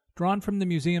 Drawn from the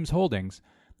museum's holdings,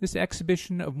 this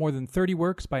exhibition of more than 30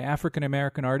 works by African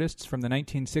American artists from the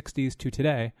 1960s to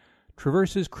today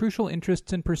traverses crucial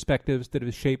interests and perspectives that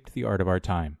have shaped the art of our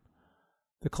time.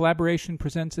 The collaboration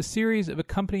presents a series of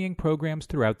accompanying programs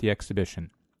throughout the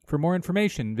exhibition. For more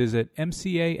information, visit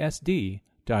mcasd.org.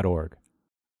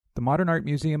 The Modern Art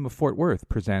Museum of Fort Worth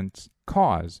presents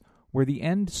Cause, Where the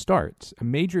End Starts, a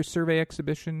major survey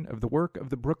exhibition of the work of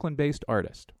the Brooklyn-based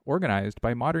artist, organized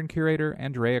by modern curator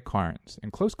Andrea Carnes, in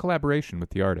close collaboration with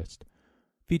the artist.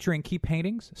 Featuring key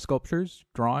paintings, sculptures,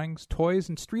 drawings, toys,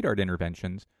 and street art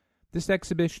interventions, this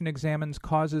exhibition examines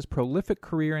Cause's prolific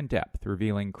career in depth,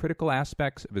 revealing critical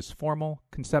aspects of his formal,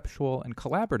 conceptual, and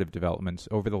collaborative developments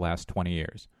over the last 20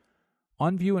 years.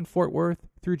 On view in Fort Worth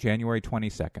through January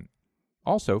 22nd.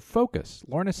 Also, Focus,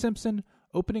 Lorna Simpson,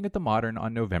 opening at the Modern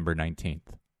on November 19th.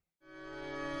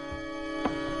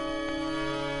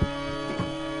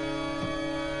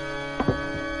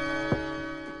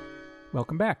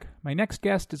 Welcome back. My next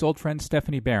guest is old friend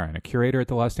Stephanie Barron, a curator at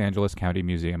the Los Angeles County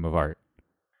Museum of Art.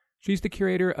 She's the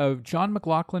curator of John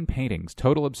McLaughlin Paintings,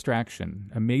 Total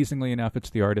Abstraction. Amazingly enough, it's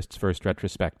the artist's first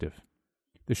retrospective.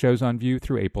 The show's on view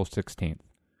through April 16th.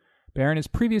 Barron has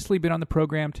previously been on the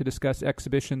program to discuss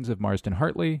exhibitions of Marsden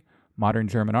Hartley, Modern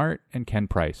German Art, and Ken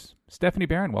Price. Stephanie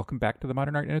Barron, welcome back to the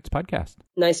Modern Art Minutes podcast.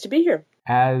 Nice to be here.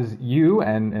 As you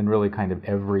and really kind of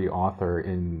every author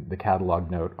in the catalog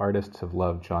note, artists have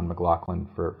loved John McLaughlin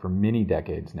for many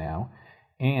decades now.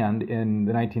 And in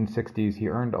the 1960s, he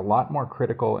earned a lot more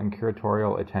critical and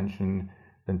curatorial attention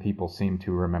than people seem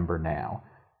to remember now.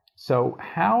 So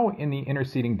how in the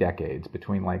interceding decades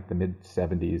between like the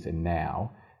mid-70s and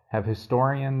now have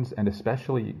historians and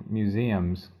especially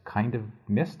museums kind of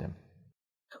missed him?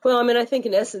 Well, I mean, I think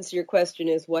in essence your question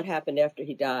is what happened after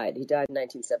he died. He died in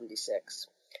 1976.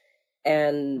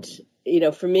 And,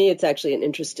 for me, it's actually an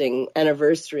interesting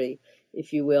anniversary,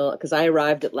 if you will, because I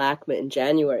arrived at LACMA in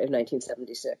January of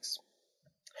 1976.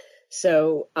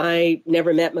 So I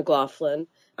never met McLaughlin.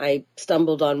 I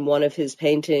stumbled on one of his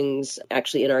paintings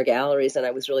actually in our galleries, and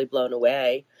I was really blown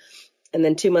away. And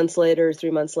then 2 months later,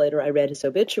 3 months later, I read his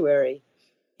obituary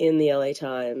in the LA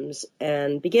Times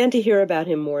and began to hear about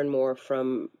him more and more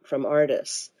from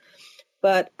artists.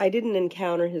 But I didn't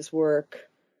encounter his work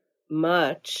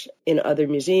much in other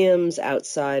museums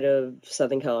outside of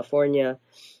Southern California,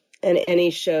 and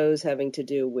any shows having to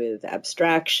do with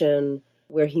abstraction,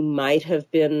 where he might have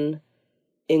been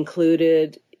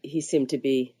included, he seemed to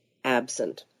be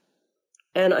absent.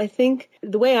 And I think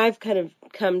the way I've kind of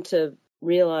come to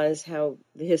realize how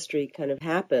the history kind of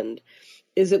happened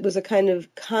is it was a kind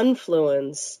of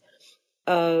confluence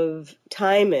of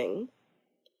timing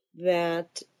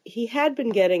that he had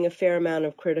been getting a fair amount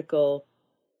of critical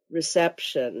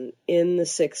reception in the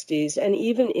 60s and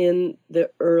even in the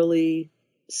early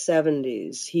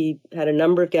 70s. He had a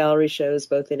number of gallery shows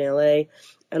both in LA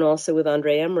and also with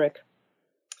Andre Emmerich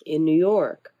in New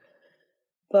York.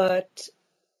 But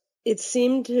it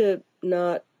seemed to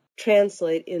not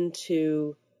translate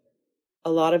into a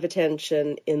lot of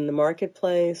attention in the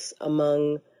marketplace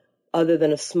among other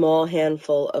than a small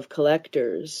handful of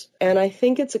collectors. And I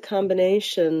think it's a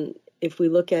combination, if we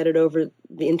look at it over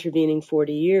the intervening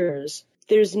 40 years,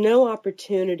 there's no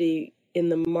opportunity in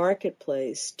the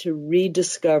marketplace to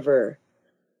rediscover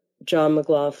John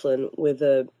McLaughlin with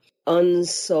a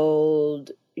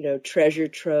unsold, treasure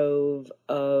trove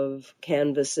of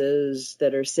canvases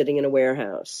that are sitting in a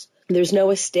warehouse. There's no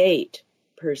estate,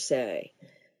 per se.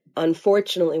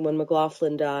 Unfortunately, when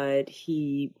McLaughlin died,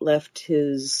 he left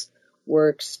his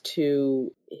works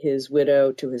to his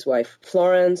widow, to his wife,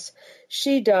 Florence.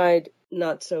 She died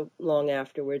not so long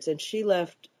afterwards, and she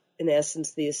left, in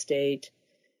essence, the estate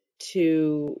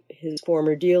to his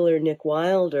former dealer, Nick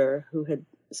Wilder, who had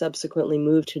subsequently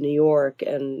moved to New York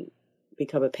and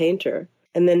become a painter.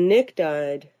 And then Nick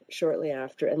died shortly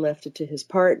after and left it to his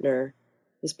partner.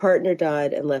 His partner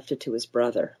died and left it to his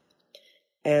brother.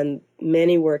 And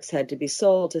many works had to be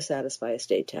sold to satisfy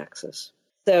estate taxes.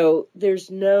 So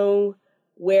there's no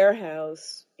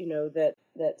warehouse,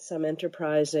 that some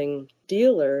enterprising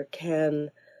dealer can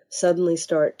suddenly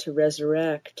start to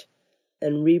resurrect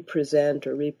and represent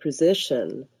or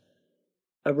reposition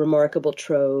a remarkable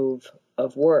trove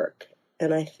of work.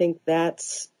 And I think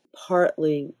that's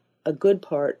partly a good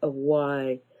part of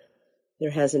why there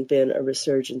hasn't been a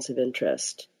resurgence of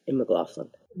interest in McLaughlin.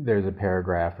 There's a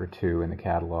paragraph or two in the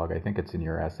catalog, I think it's in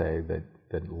your essay,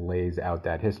 that lays out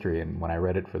that history. And when I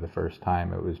read it for the first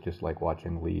time, it was just like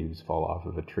watching leaves fall off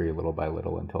of a tree little by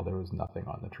little until there was nothing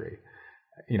on the tree.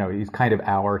 He's kind of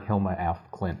our Hilma af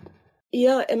Klint.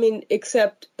 Yeah, I mean,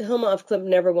 except Hilma af Klint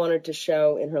never wanted to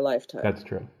show in her lifetime. That's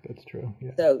true.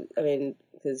 Yeah. So, I mean,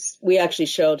 because we actually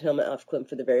showed Hilma af Klint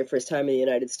for the very first time in the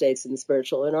United States in the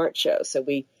Spiritual and Art Show. So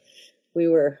we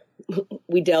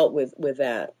dealt with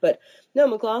that. But no,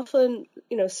 McLaughlin,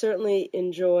 certainly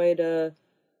enjoyed a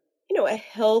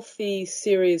healthy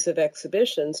series of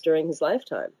exhibitions during his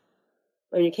lifetime.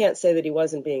 I mean, you can't say that he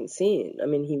wasn't being seen. I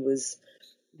mean,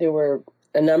 there were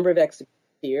a number of exhibitions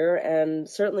here, and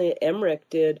certainly Emmerich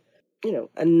did,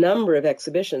 a number of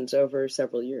exhibitions over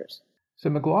several years. So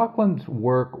McLaughlin's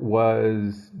work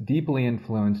was deeply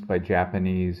influenced by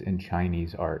Japanese and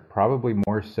Chinese art, probably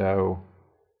more so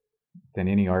than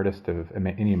any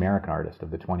American artist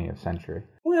of the 20th century.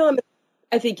 Well,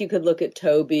 I think you could look at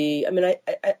Toby. I mean,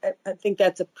 I think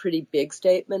that's a pretty big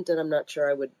statement, and I'm not sure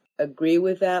I would agree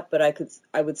with that, but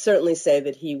I would certainly say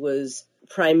that he was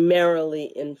primarily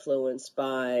influenced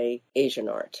by Asian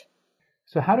art.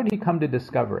 So how did he come to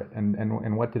discover it,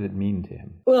 and what did it mean to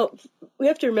him? Well, we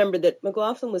have to remember that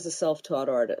McLaughlin was a self-taught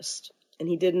artist, and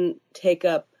he didn't take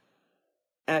up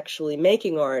actually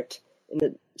making art in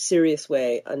a serious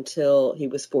way until he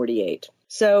was 48.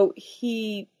 So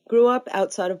he grew up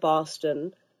outside of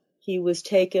Boston. He was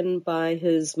taken by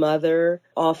his mother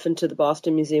often to the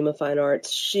Boston Museum of Fine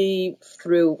Arts. She,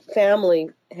 through family,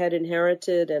 had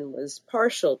inherited and was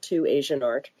partial to Asian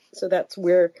art. So that's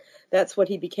what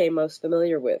he became most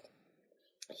familiar with.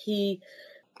 He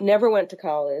never went to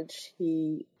college.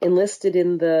 He enlisted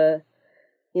in the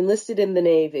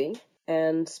Navy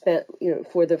and spent,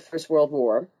 for the First World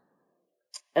War,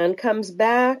 and comes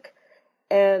back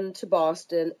and to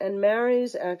Boston and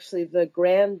marries actually the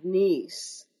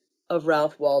grandniece of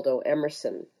Ralph Waldo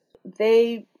Emerson.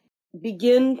 They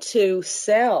begin to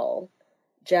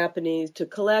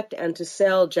collect and to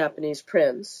sell Japanese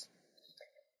prints.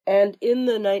 And in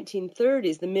the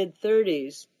 1930s, the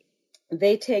mid-30s,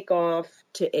 they take off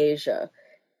to Asia,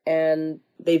 and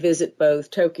they visit both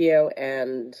Tokyo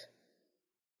and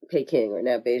Peking, or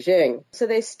now Beijing. So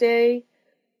they stay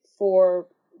for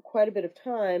quite a bit of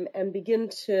time and begin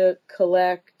to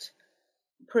collect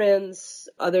prints,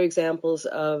 other examples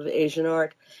of Asian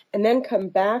art, and then come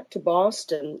back to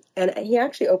Boston, and he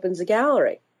actually opens a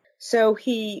gallery. So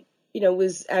he,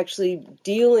 was actually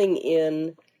dealing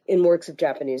in works of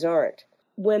Japanese art.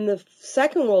 When the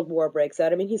Second World War breaks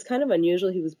out, he's kind of unusual.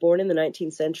 He was born in the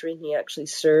 19th century, and he actually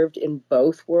served in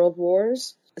both world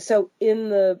wars. So in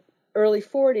the early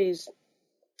 40s,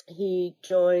 he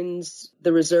joins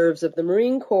the reserves of the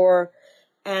Marine Corps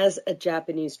as a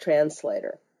Japanese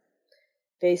translator.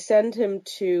 They send him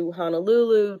to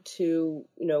Honolulu to,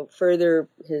 further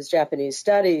his Japanese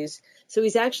studies. So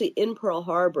he's actually in Pearl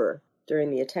Harbor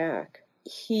during the attack.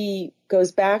 He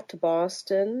goes back to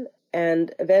Boston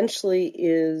and eventually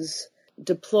is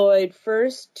deployed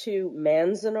first to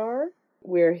Manzanar,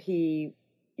 where he,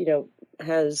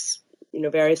 has,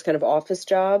 various kind of office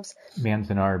jobs.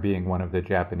 Manzanar being one of the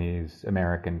Japanese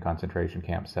American concentration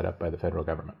camps set up by the federal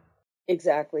government.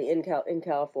 Exactly, in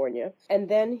California. And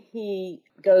then he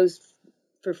goes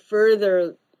for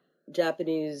further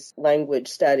Japanese language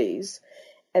studies.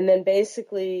 And then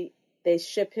basically they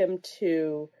ship him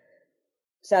to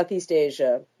Southeast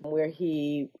Asia, where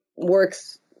he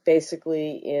works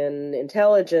basically in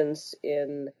intelligence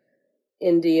in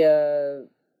India,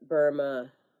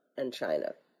 Burma, and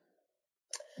China.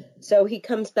 So he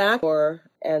comes back,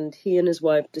 and he and his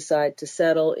wife decide to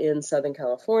settle in Southern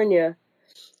California,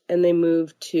 and they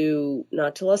move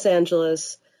not to Los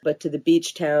Angeles, but to the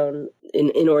beach town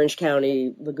in Orange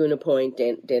County, Laguna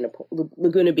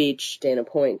Beach, Dana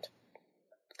Point.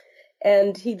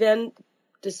 And he then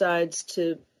decides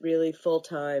to really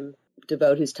full-time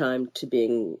devote his time to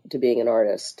being an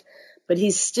artist. But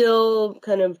he's still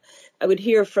I would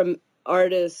hear from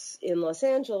artists in Los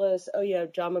Angeles, oh yeah,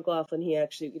 John McLaughlin, he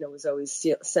actually, was always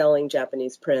selling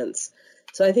Japanese prints.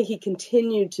 So I think he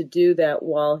continued to do that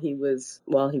while he was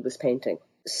painting.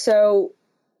 So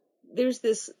there's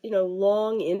this,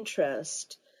 long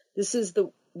interest. This is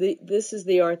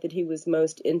the art that he was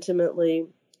most intimately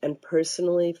and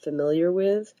personally familiar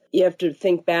with. You have to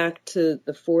think back to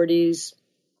the 40s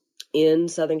in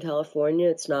Southern California.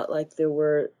 It's not like there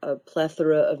were a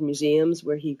plethora of museums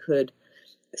where he could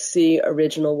see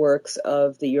original works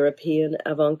of the European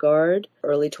avant-garde,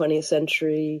 early 20th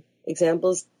century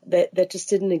examples that just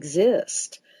didn't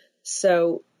exist.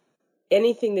 So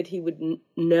anything that he would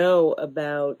know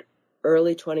about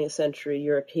early 20th century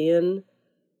European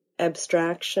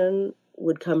abstraction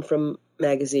would come from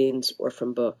magazines or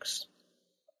from books.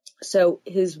 So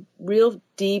his real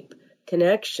deep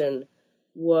connection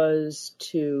was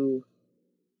to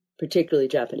particularly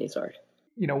Japanese art.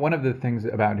 One of the things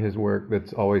about his work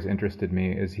that's always interested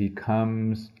me is he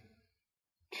comes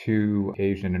to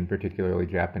Asian and particularly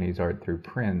Japanese art through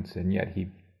prints, and yet he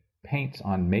paints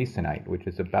on masonite, which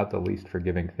is about the least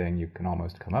forgiving thing you can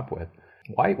almost come up with.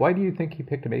 Why do you think he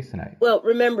picked masonite? Well,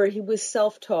 remember, he was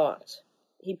self-taught.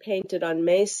 He painted on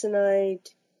masonite.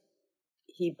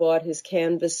 He bought his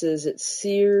canvases at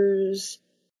Sears.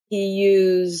 He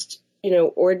used,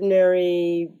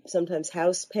 ordinary, sometimes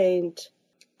house paint.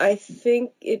 I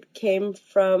think it came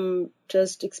from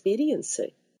just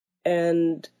expediency.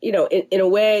 And, in a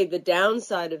way, the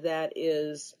downside of that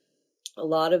is a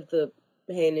lot of the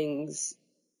paintings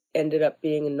ended up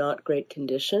being in not great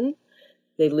condition.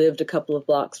 They lived a couple of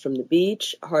blocks from the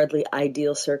beach, hardly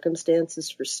ideal circumstances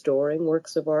for storing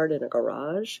works of art in a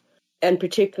garage. And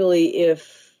particularly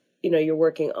if, you're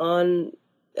working on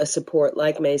a support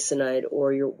like masonite,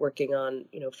 or you're working on,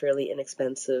 fairly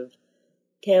inexpensive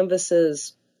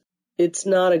canvases, it's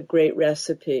not a great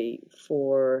recipe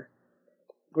for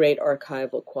great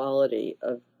archival quality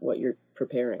of what you're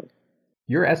preparing.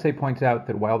 Your essay points out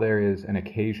that while there is an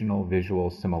occasional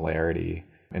visual similarity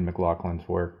in McLaughlin's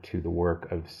work to the work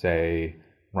of, say,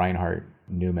 Reinhardt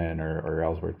Newman or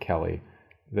Ellsworth Kelly,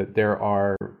 that there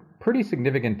are pretty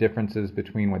significant differences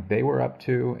between what they were up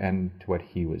to and to what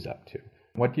he was up to.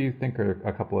 What do you think are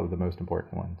a couple of the most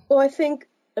important ones? Well, I think,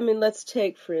 let's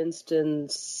take, for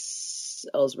instance,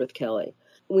 Ellsworth Kelly.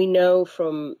 We know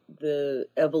from the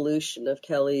evolution of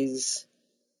Kelly's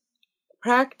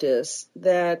practice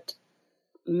that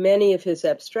many of his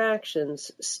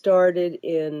abstractions started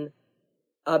in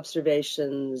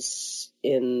observations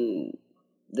in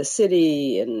the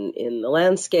city, in the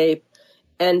landscape,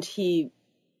 and he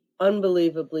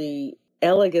unbelievably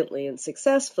elegantly and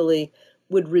successfully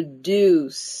would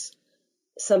reduce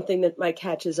something that might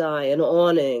catch his eye, an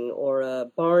awning or a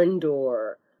barn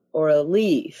door, or a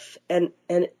leaf, and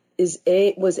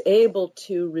was able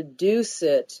to reduce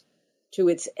it to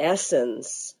its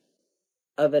essence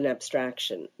of an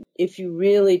abstraction. If you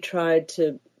really tried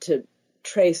to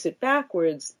trace it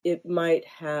backwards, it might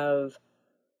have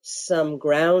some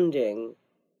grounding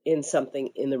in something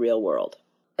in the real world.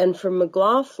 And for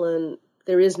McLaughlin,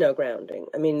 there is no grounding.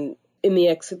 I mean, in the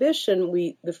exhibition,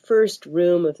 the first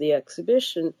room of the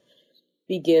exhibition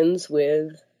begins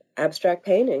with abstract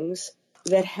paintings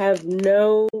that have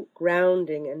no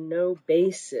grounding and no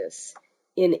basis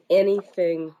in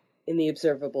anything in the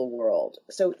observable world.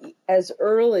 So as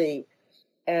early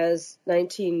as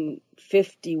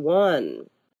 1951,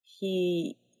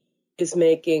 he is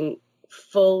making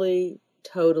fully,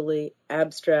 totally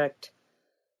abstract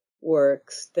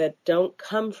works that don't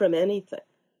come from anything.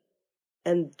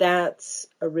 And that's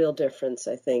a real difference,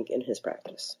 I think, in his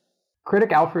practice.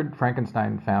 Critic Alfred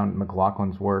Frankenstein found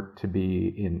McLaughlin's work to be,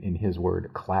 in his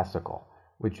word, classical,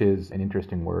 which is an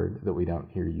interesting word that we don't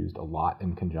hear used a lot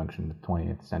in conjunction with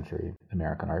 20th century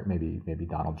American art. Maybe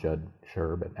Donald Judd,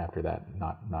 sure, but after that,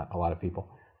 not a lot of people.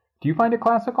 Do you find it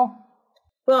classical?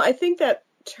 Well, I think that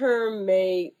term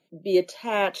may be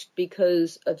attached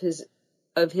because of his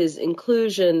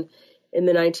inclusion in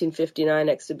the 1959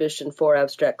 exhibition for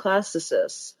abstract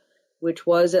classicists, which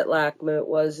was at LACMA. It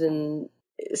was in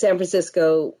San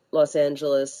Francisco, Los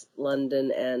Angeles,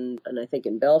 London, and I think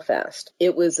in Belfast.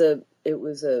 It was a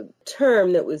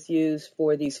term that was used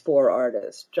for these four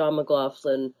artists: John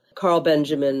McLaughlin, Carl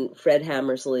Benjamin, Fred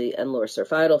Hammersley, and Lorser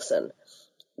Feidelson.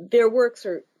 Their works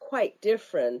are quite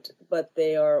different, but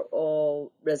they are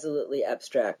all resolutely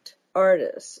abstract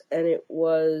artists, and it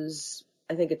was,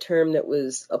 I think, a term that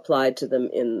was applied to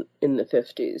them in the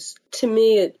 50s. To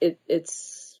me,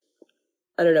 it's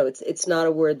I don't know. It's not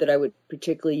a word that I would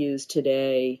particularly use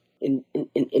today in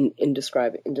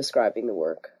describing the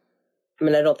work. I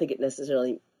mean, I don't think it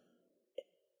necessarily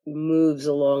moves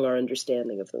along our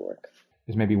understanding of the work.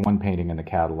 There's maybe one painting in the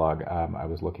catalog I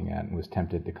was looking at and was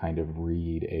tempted to kind of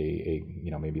read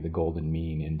maybe the golden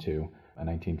mean into a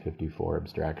 1954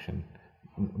 abstraction,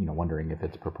 wondering if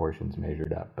its proportions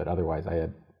measured up. But otherwise, I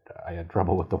had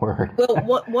trouble with the word.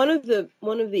 Well, one of the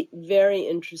very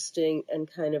interesting and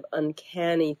kind of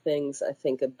uncanny things I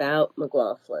think about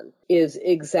McLaughlin is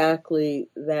exactly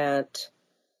that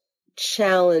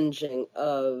challenging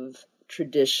of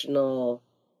traditional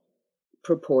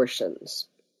proportions.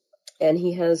 And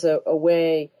he has a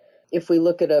way, if we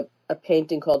look at a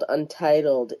painting called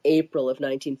Untitled, April of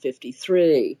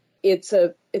 1953, it's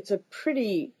a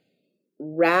pretty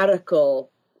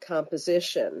radical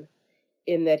composition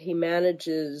in that he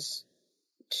manages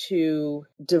to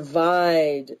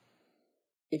divide,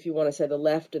 if you want to say, the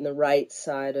left and the right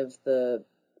side of the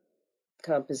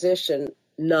composition,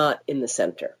 not in the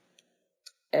center.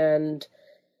 And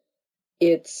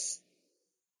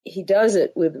he does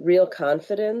it with real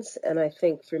confidence, and I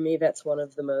think for me that's one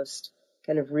of the most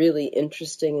kind of really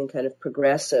interesting and kind of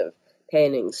progressive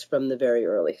paintings from the very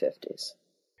early 50s.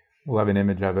 We'll have an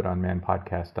image of it on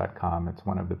manpodcast.com. It's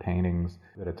one of the paintings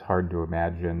that it's hard to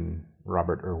imagine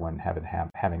Robert Irwin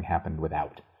having happened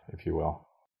without, if you will.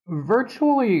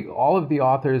 Virtually all of the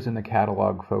authors in the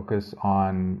catalog focus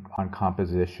on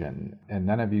composition, and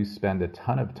none of you spend a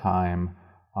ton of time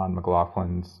on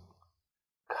McLaughlin's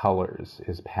colors,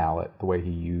 his palette, the way he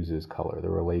uses color, the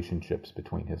relationships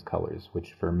between his colors,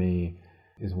 which for me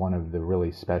is one of the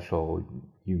really special,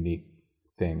 unique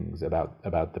things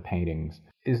about the paintings.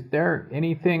 Is there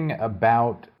anything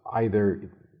about either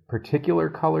particular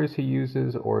colors he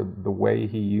uses or the way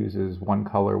he uses one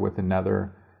color with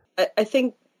another? I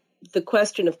think the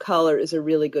question of color is a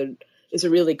really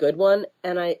good one,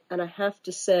 and I have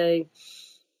to say,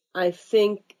 I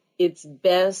think it's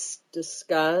best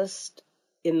discussed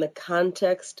in the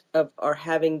context of our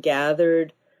having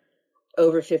gathered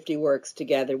over 50 works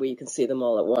together where you can see them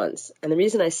all at once. And the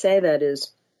reason I say that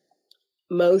is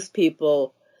most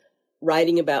people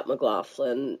writing about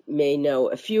McLaughlin may know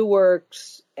a few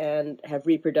works and have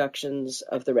reproductions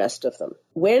of the rest of them.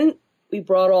 When we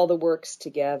brought all the works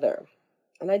together,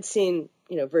 and I'd seen,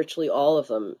 virtually all of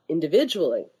them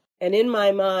individually, and in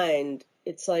my mind,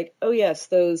 it's like, oh yes,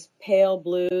 those pale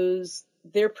blues,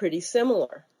 they're pretty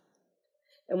similar.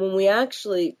 And when we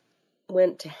actually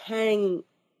went to hang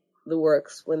the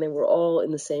works when they were all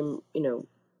in the same,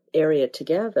 area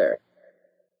together,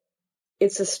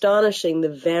 it's astonishing the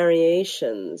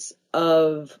variations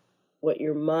of what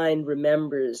your mind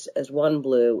remembers as one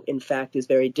blue, in fact, is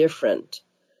very different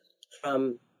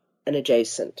from an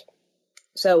adjacent.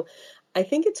 So I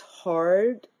think it's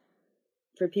hard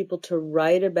for people to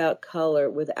write about color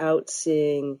without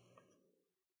seeing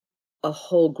a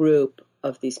whole group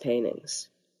of these paintings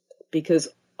because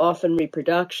often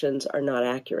reproductions are not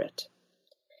accurate.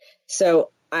 So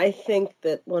I think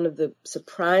that one of the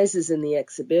surprises in the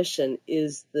exhibition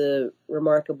is the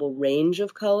remarkable range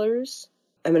of colors.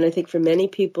 I mean, I think for many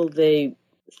people, they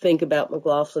think about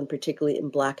McLaughlin particularly in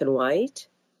black and white.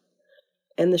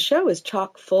 And the show is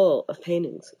chock full of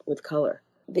paintings with color.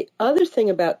 The other thing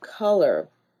about color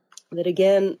that,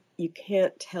 again, you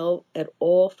can't tell at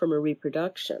all from a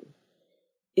reproduction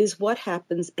is what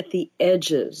happens at the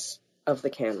edges of the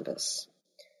canvas.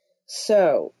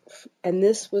 So, and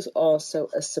this was also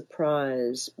a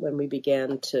surprise when we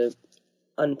began to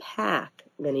unpack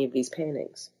many of these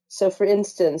paintings. So, for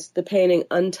instance, the painting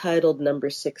Untitled Number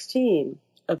 16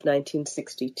 of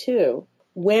 1962,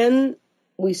 when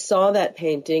we saw that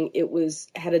painting, it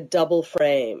had a double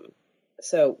frame.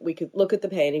 So we could look at the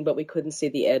painting, but we couldn't see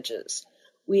the edges.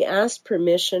 We asked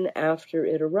permission after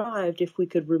it arrived if we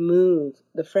could remove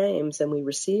the frames, and we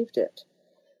received it.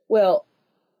 Well,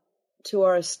 to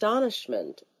our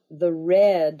astonishment, the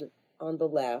red on the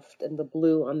left and the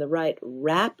blue on the right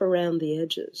wrap around the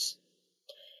edges.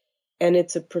 And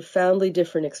it's a profoundly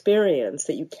different experience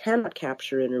that you cannot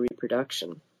capture in a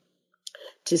reproduction.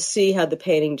 To see how the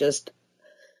painting just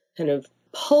kind of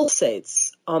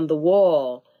pulsates on the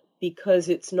wall because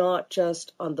it's not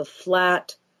just on the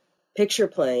flat picture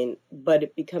plane, but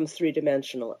it becomes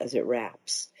three-dimensional as it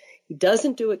wraps. He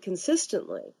doesn't do it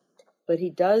consistently, but he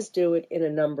does do it in a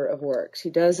number of works.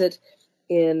 He does it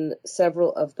in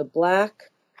several of the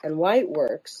black and white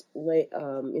works,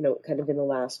 kind of in the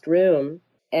last room,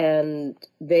 and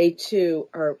they too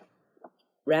are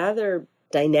rather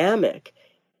dynamic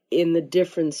in the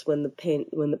difference when the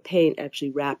paint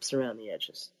actually wraps around the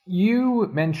edges. You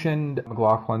mentioned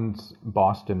McLaughlin's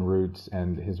Boston roots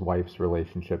and his wife's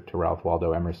relationship to Ralph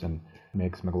Waldo Emerson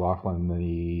makes McLaughlin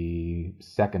the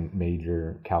second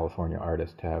major California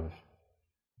artist to have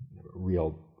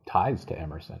real ties to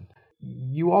Emerson.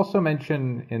 You also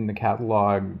mention in the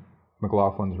catalog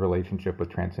McLaughlin's relationship with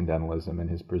transcendentalism and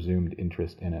his presumed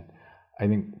interest in it. I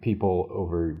think people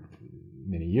over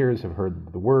many years have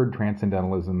heard the word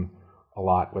transcendentalism a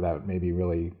lot without maybe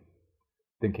really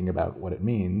thinking about what it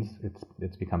means.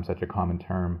 It's become such a common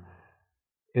term.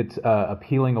 It's a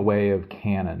peeling away of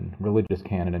canon, religious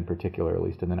canon in particular, at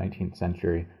least in the 19th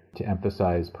century, to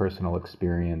emphasize personal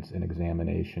experience and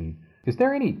examination. Is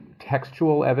there any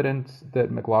textual evidence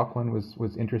that McLaughlin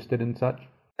was interested in such?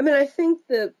 I mean, I think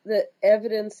the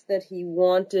evidence that he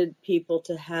wanted people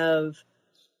to have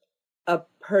a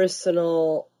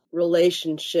personal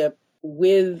relationship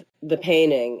with the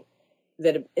painting,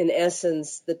 that in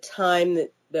essence, the time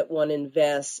that one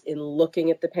invests in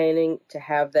looking at the painting to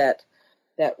have that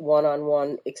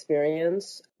one-on-one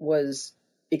experience was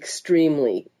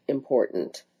extremely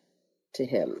important to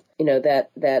him. You know,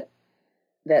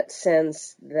 that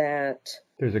sense that...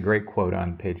 There's a great quote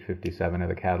on page 57 of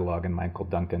the catalog in Michael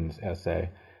Duncan's essay.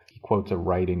 He quotes a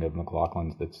writing of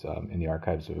McLaughlin's that's in the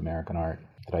Archives of American Art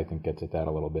that I think gets at that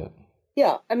a little bit.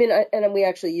 Yeah, I mean, and we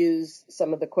actually use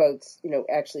some of the quotes,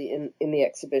 actually in the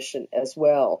exhibition as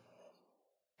well.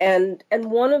 And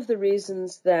one of the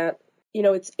reasons that,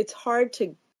 it's hard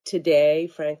today,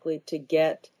 frankly, to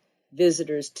get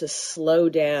visitors to slow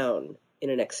down in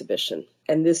an exhibition.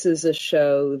 And this is a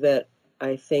show that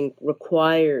I think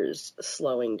requires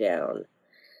slowing down.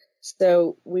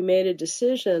 So we made a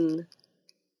decision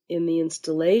in the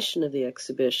installation of the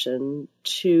exhibition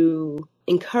to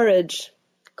encourage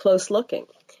close looking,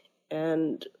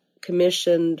 and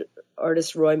commissioned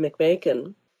artist Roy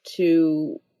McMakin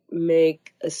to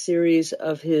make a series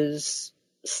of his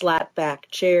slat back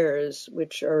chairs,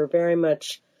 which are very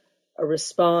much a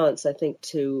response, I think,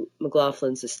 to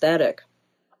McLaughlin's aesthetic.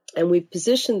 And we've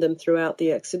positioned them throughout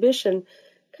the exhibition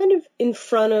kind of in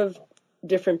front of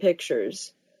different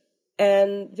pictures.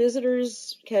 And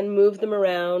visitors can move them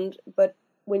around, but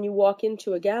when you walk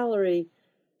into a gallery,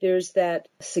 there's that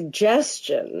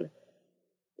suggestion,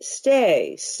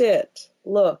 stay, sit,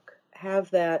 look, have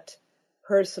that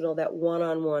personal, that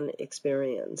one-on-one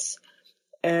experience.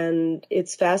 And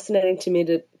it's fascinating to me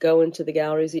to go into the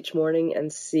galleries each morning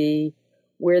and see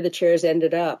where the chairs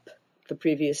ended up the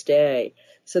previous day,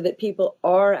 so that people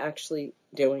are actually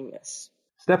doing this.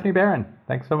 Stephanie Barron,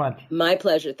 thanks so much. My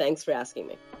pleasure. Thanks for asking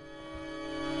me.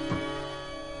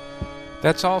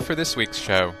 That's all for this week's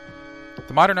show.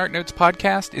 The Modern Art Notes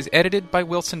podcast is edited by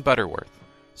Wilson Butterworth.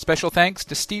 Special thanks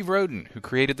to Steve Roden, who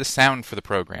created the sound for the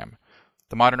program.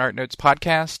 The Modern Art Notes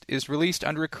podcast is released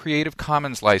under a Creative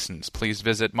Commons license. Please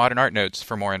visit Modern Art Notes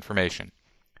for more information.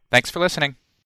 Thanks for listening.